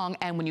year long,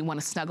 and when you want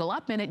to snuggle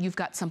up in it, you've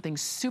got something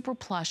super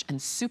plush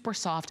and super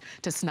soft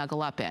to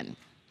snuggle up in.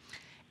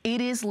 It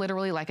is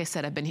literally, like I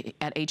said, I've been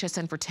at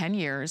HSN for 10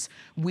 years.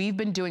 We've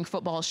been doing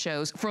football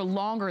shows for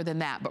longer than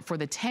that, but for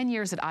the 10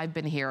 years that I've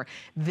been here,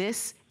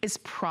 this is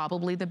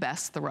probably the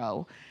best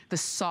throw, the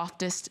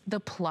softest, the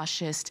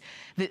plushest,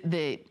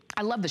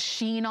 I love the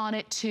sheen on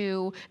it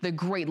too, the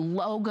great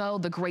logo,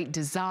 the great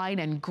design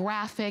and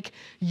graphic.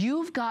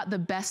 You've got the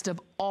best of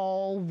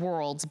all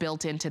worlds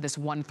built into this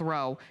one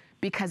throw,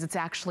 because it's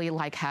actually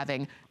like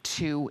having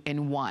 2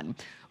 in 1.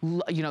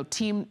 You know,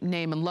 team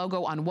name and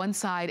logo on one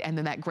side, and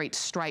then that great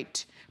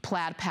striped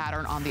plaid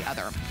pattern on the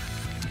other.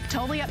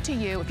 Totally up to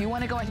you. If you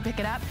want to go ahead and pick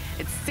it up,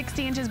 it's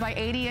 60 inches by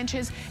 80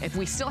 inches. If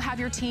we still have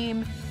your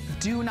team,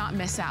 do not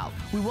miss out.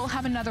 We will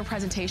have another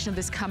presentation of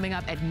this coming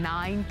up at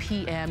 9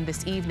 p.m.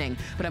 this evening,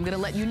 but I'm going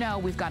to let you know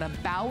we've got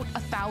about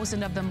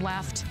 1,000 of them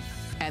left,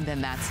 and then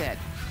that's it.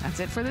 That's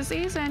it for the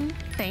season.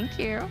 Thank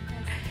you.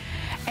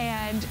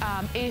 And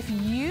if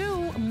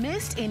you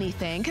missed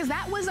anything, because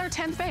that was our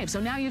 10th fave,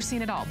 so now you've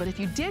seen it all. But if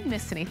you did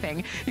miss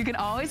anything, you can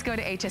always go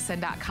to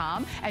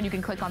hsn.com and you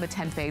can click on the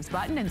 10 faves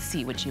button and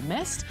see what you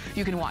missed.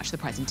 You can watch the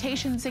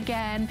presentations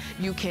again.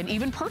 You can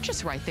even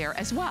purchase right there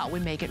as well. We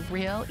make it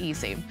real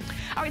easy.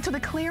 All right, so the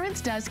clearance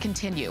does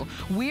continue.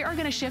 We are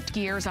going to shift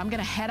gears. I'm going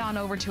to head on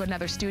over to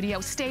another studio.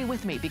 Stay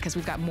with me because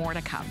we've got more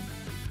to come.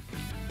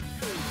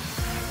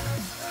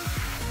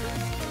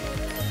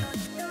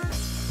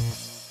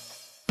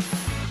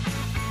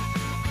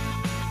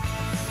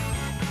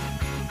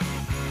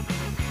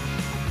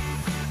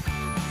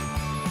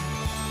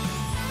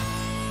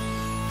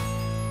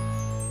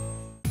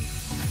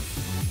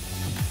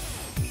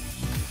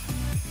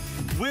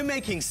 We're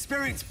making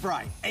spirits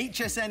bright.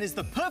 HSN is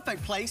the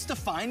perfect place to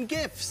find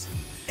gifts.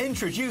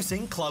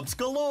 Introducing Clubs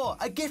Galore,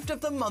 a gift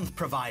of the month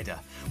provider.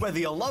 Whether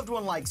your loved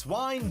one likes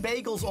wine,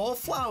 bagels, or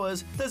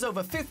flowers, there's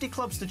over 50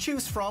 clubs to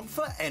choose from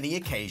for any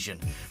occasion.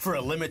 For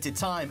a limited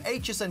time,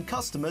 HSN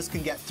customers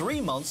can get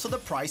 3 months for the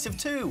price of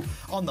 2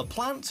 on the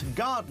plant,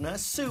 gardener,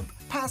 soup,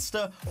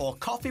 pasta, or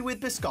coffee with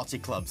biscotti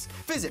clubs.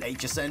 Visit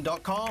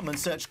hsn.com and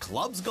search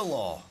Clubs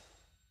Galore.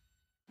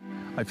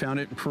 I found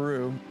it in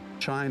Peru,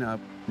 China,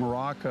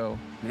 Morocco,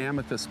 an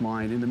amethyst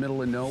mine in the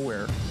middle of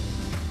nowhere.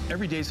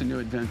 Every day's a new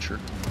adventure.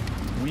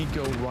 We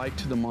go right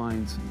to the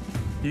mines.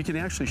 You can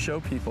actually show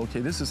people,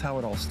 okay, this is how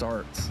it all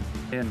starts.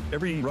 And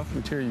every rough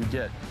material you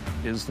get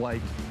is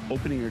like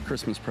opening a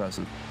Christmas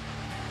present.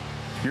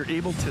 You're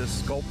able to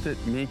sculpt it,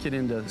 make it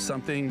into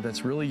something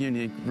that's really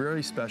unique,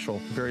 very special,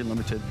 very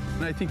limited.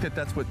 And I think that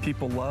that's what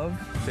people love.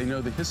 They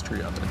know the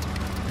history of it.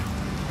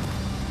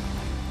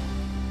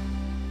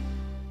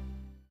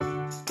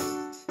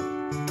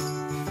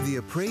 The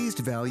appraised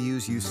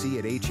values you see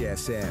at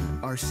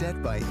HSN are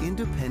set by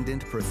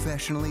independent,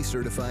 professionally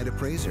certified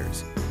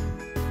appraisers.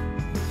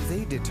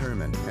 They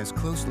determine, as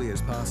closely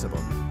as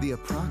possible, the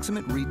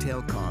approximate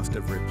retail cost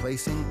of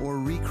replacing or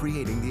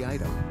recreating the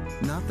item,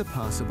 not the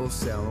possible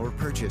sell or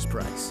purchase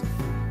price.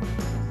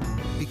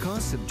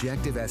 Because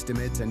subjective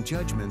estimates and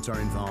judgments are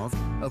involved,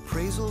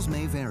 appraisals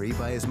may vary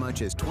by as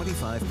much as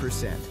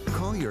 25%.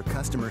 Call your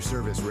customer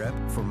service rep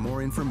for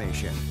more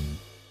information.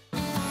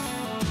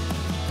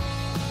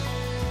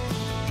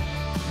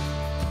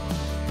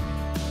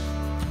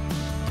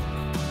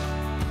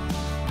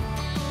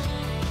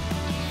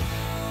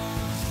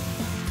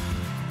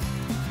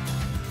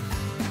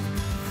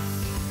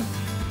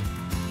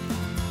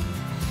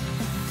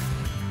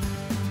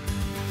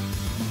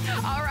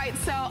 All right,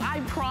 so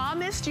I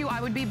promised you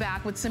I would be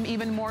back with some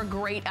even more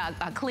great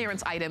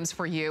clearance items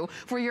for you,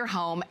 for your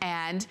home,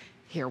 and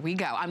here we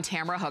go. I'm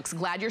Tamara Hooks.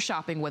 Glad you're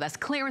shopping with us.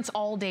 Clearance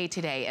all day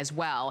today as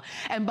well.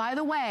 And by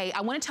the way,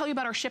 I want to tell you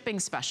about our shipping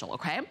special,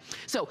 okay?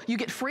 So you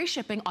get free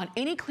shipping on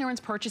any clearance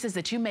purchases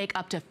that you make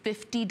up to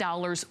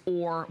 $50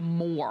 or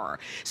more.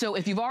 So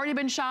if you've already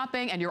been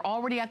shopping and you're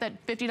already at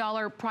that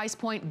 $50 price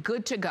point,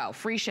 good to go.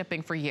 Free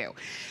shipping for you.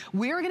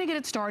 We're going to get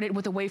it started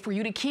with a way for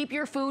you to keep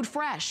your food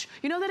fresh.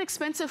 You know that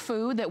expensive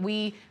food that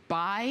we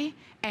buy,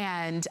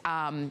 and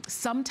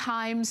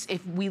sometimes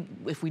if we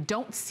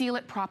don't seal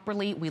it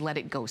properly, we let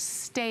it go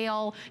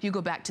stale. You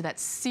go back to that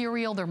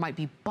cereal, there might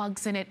be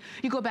bugs in it.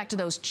 You go back to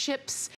those chips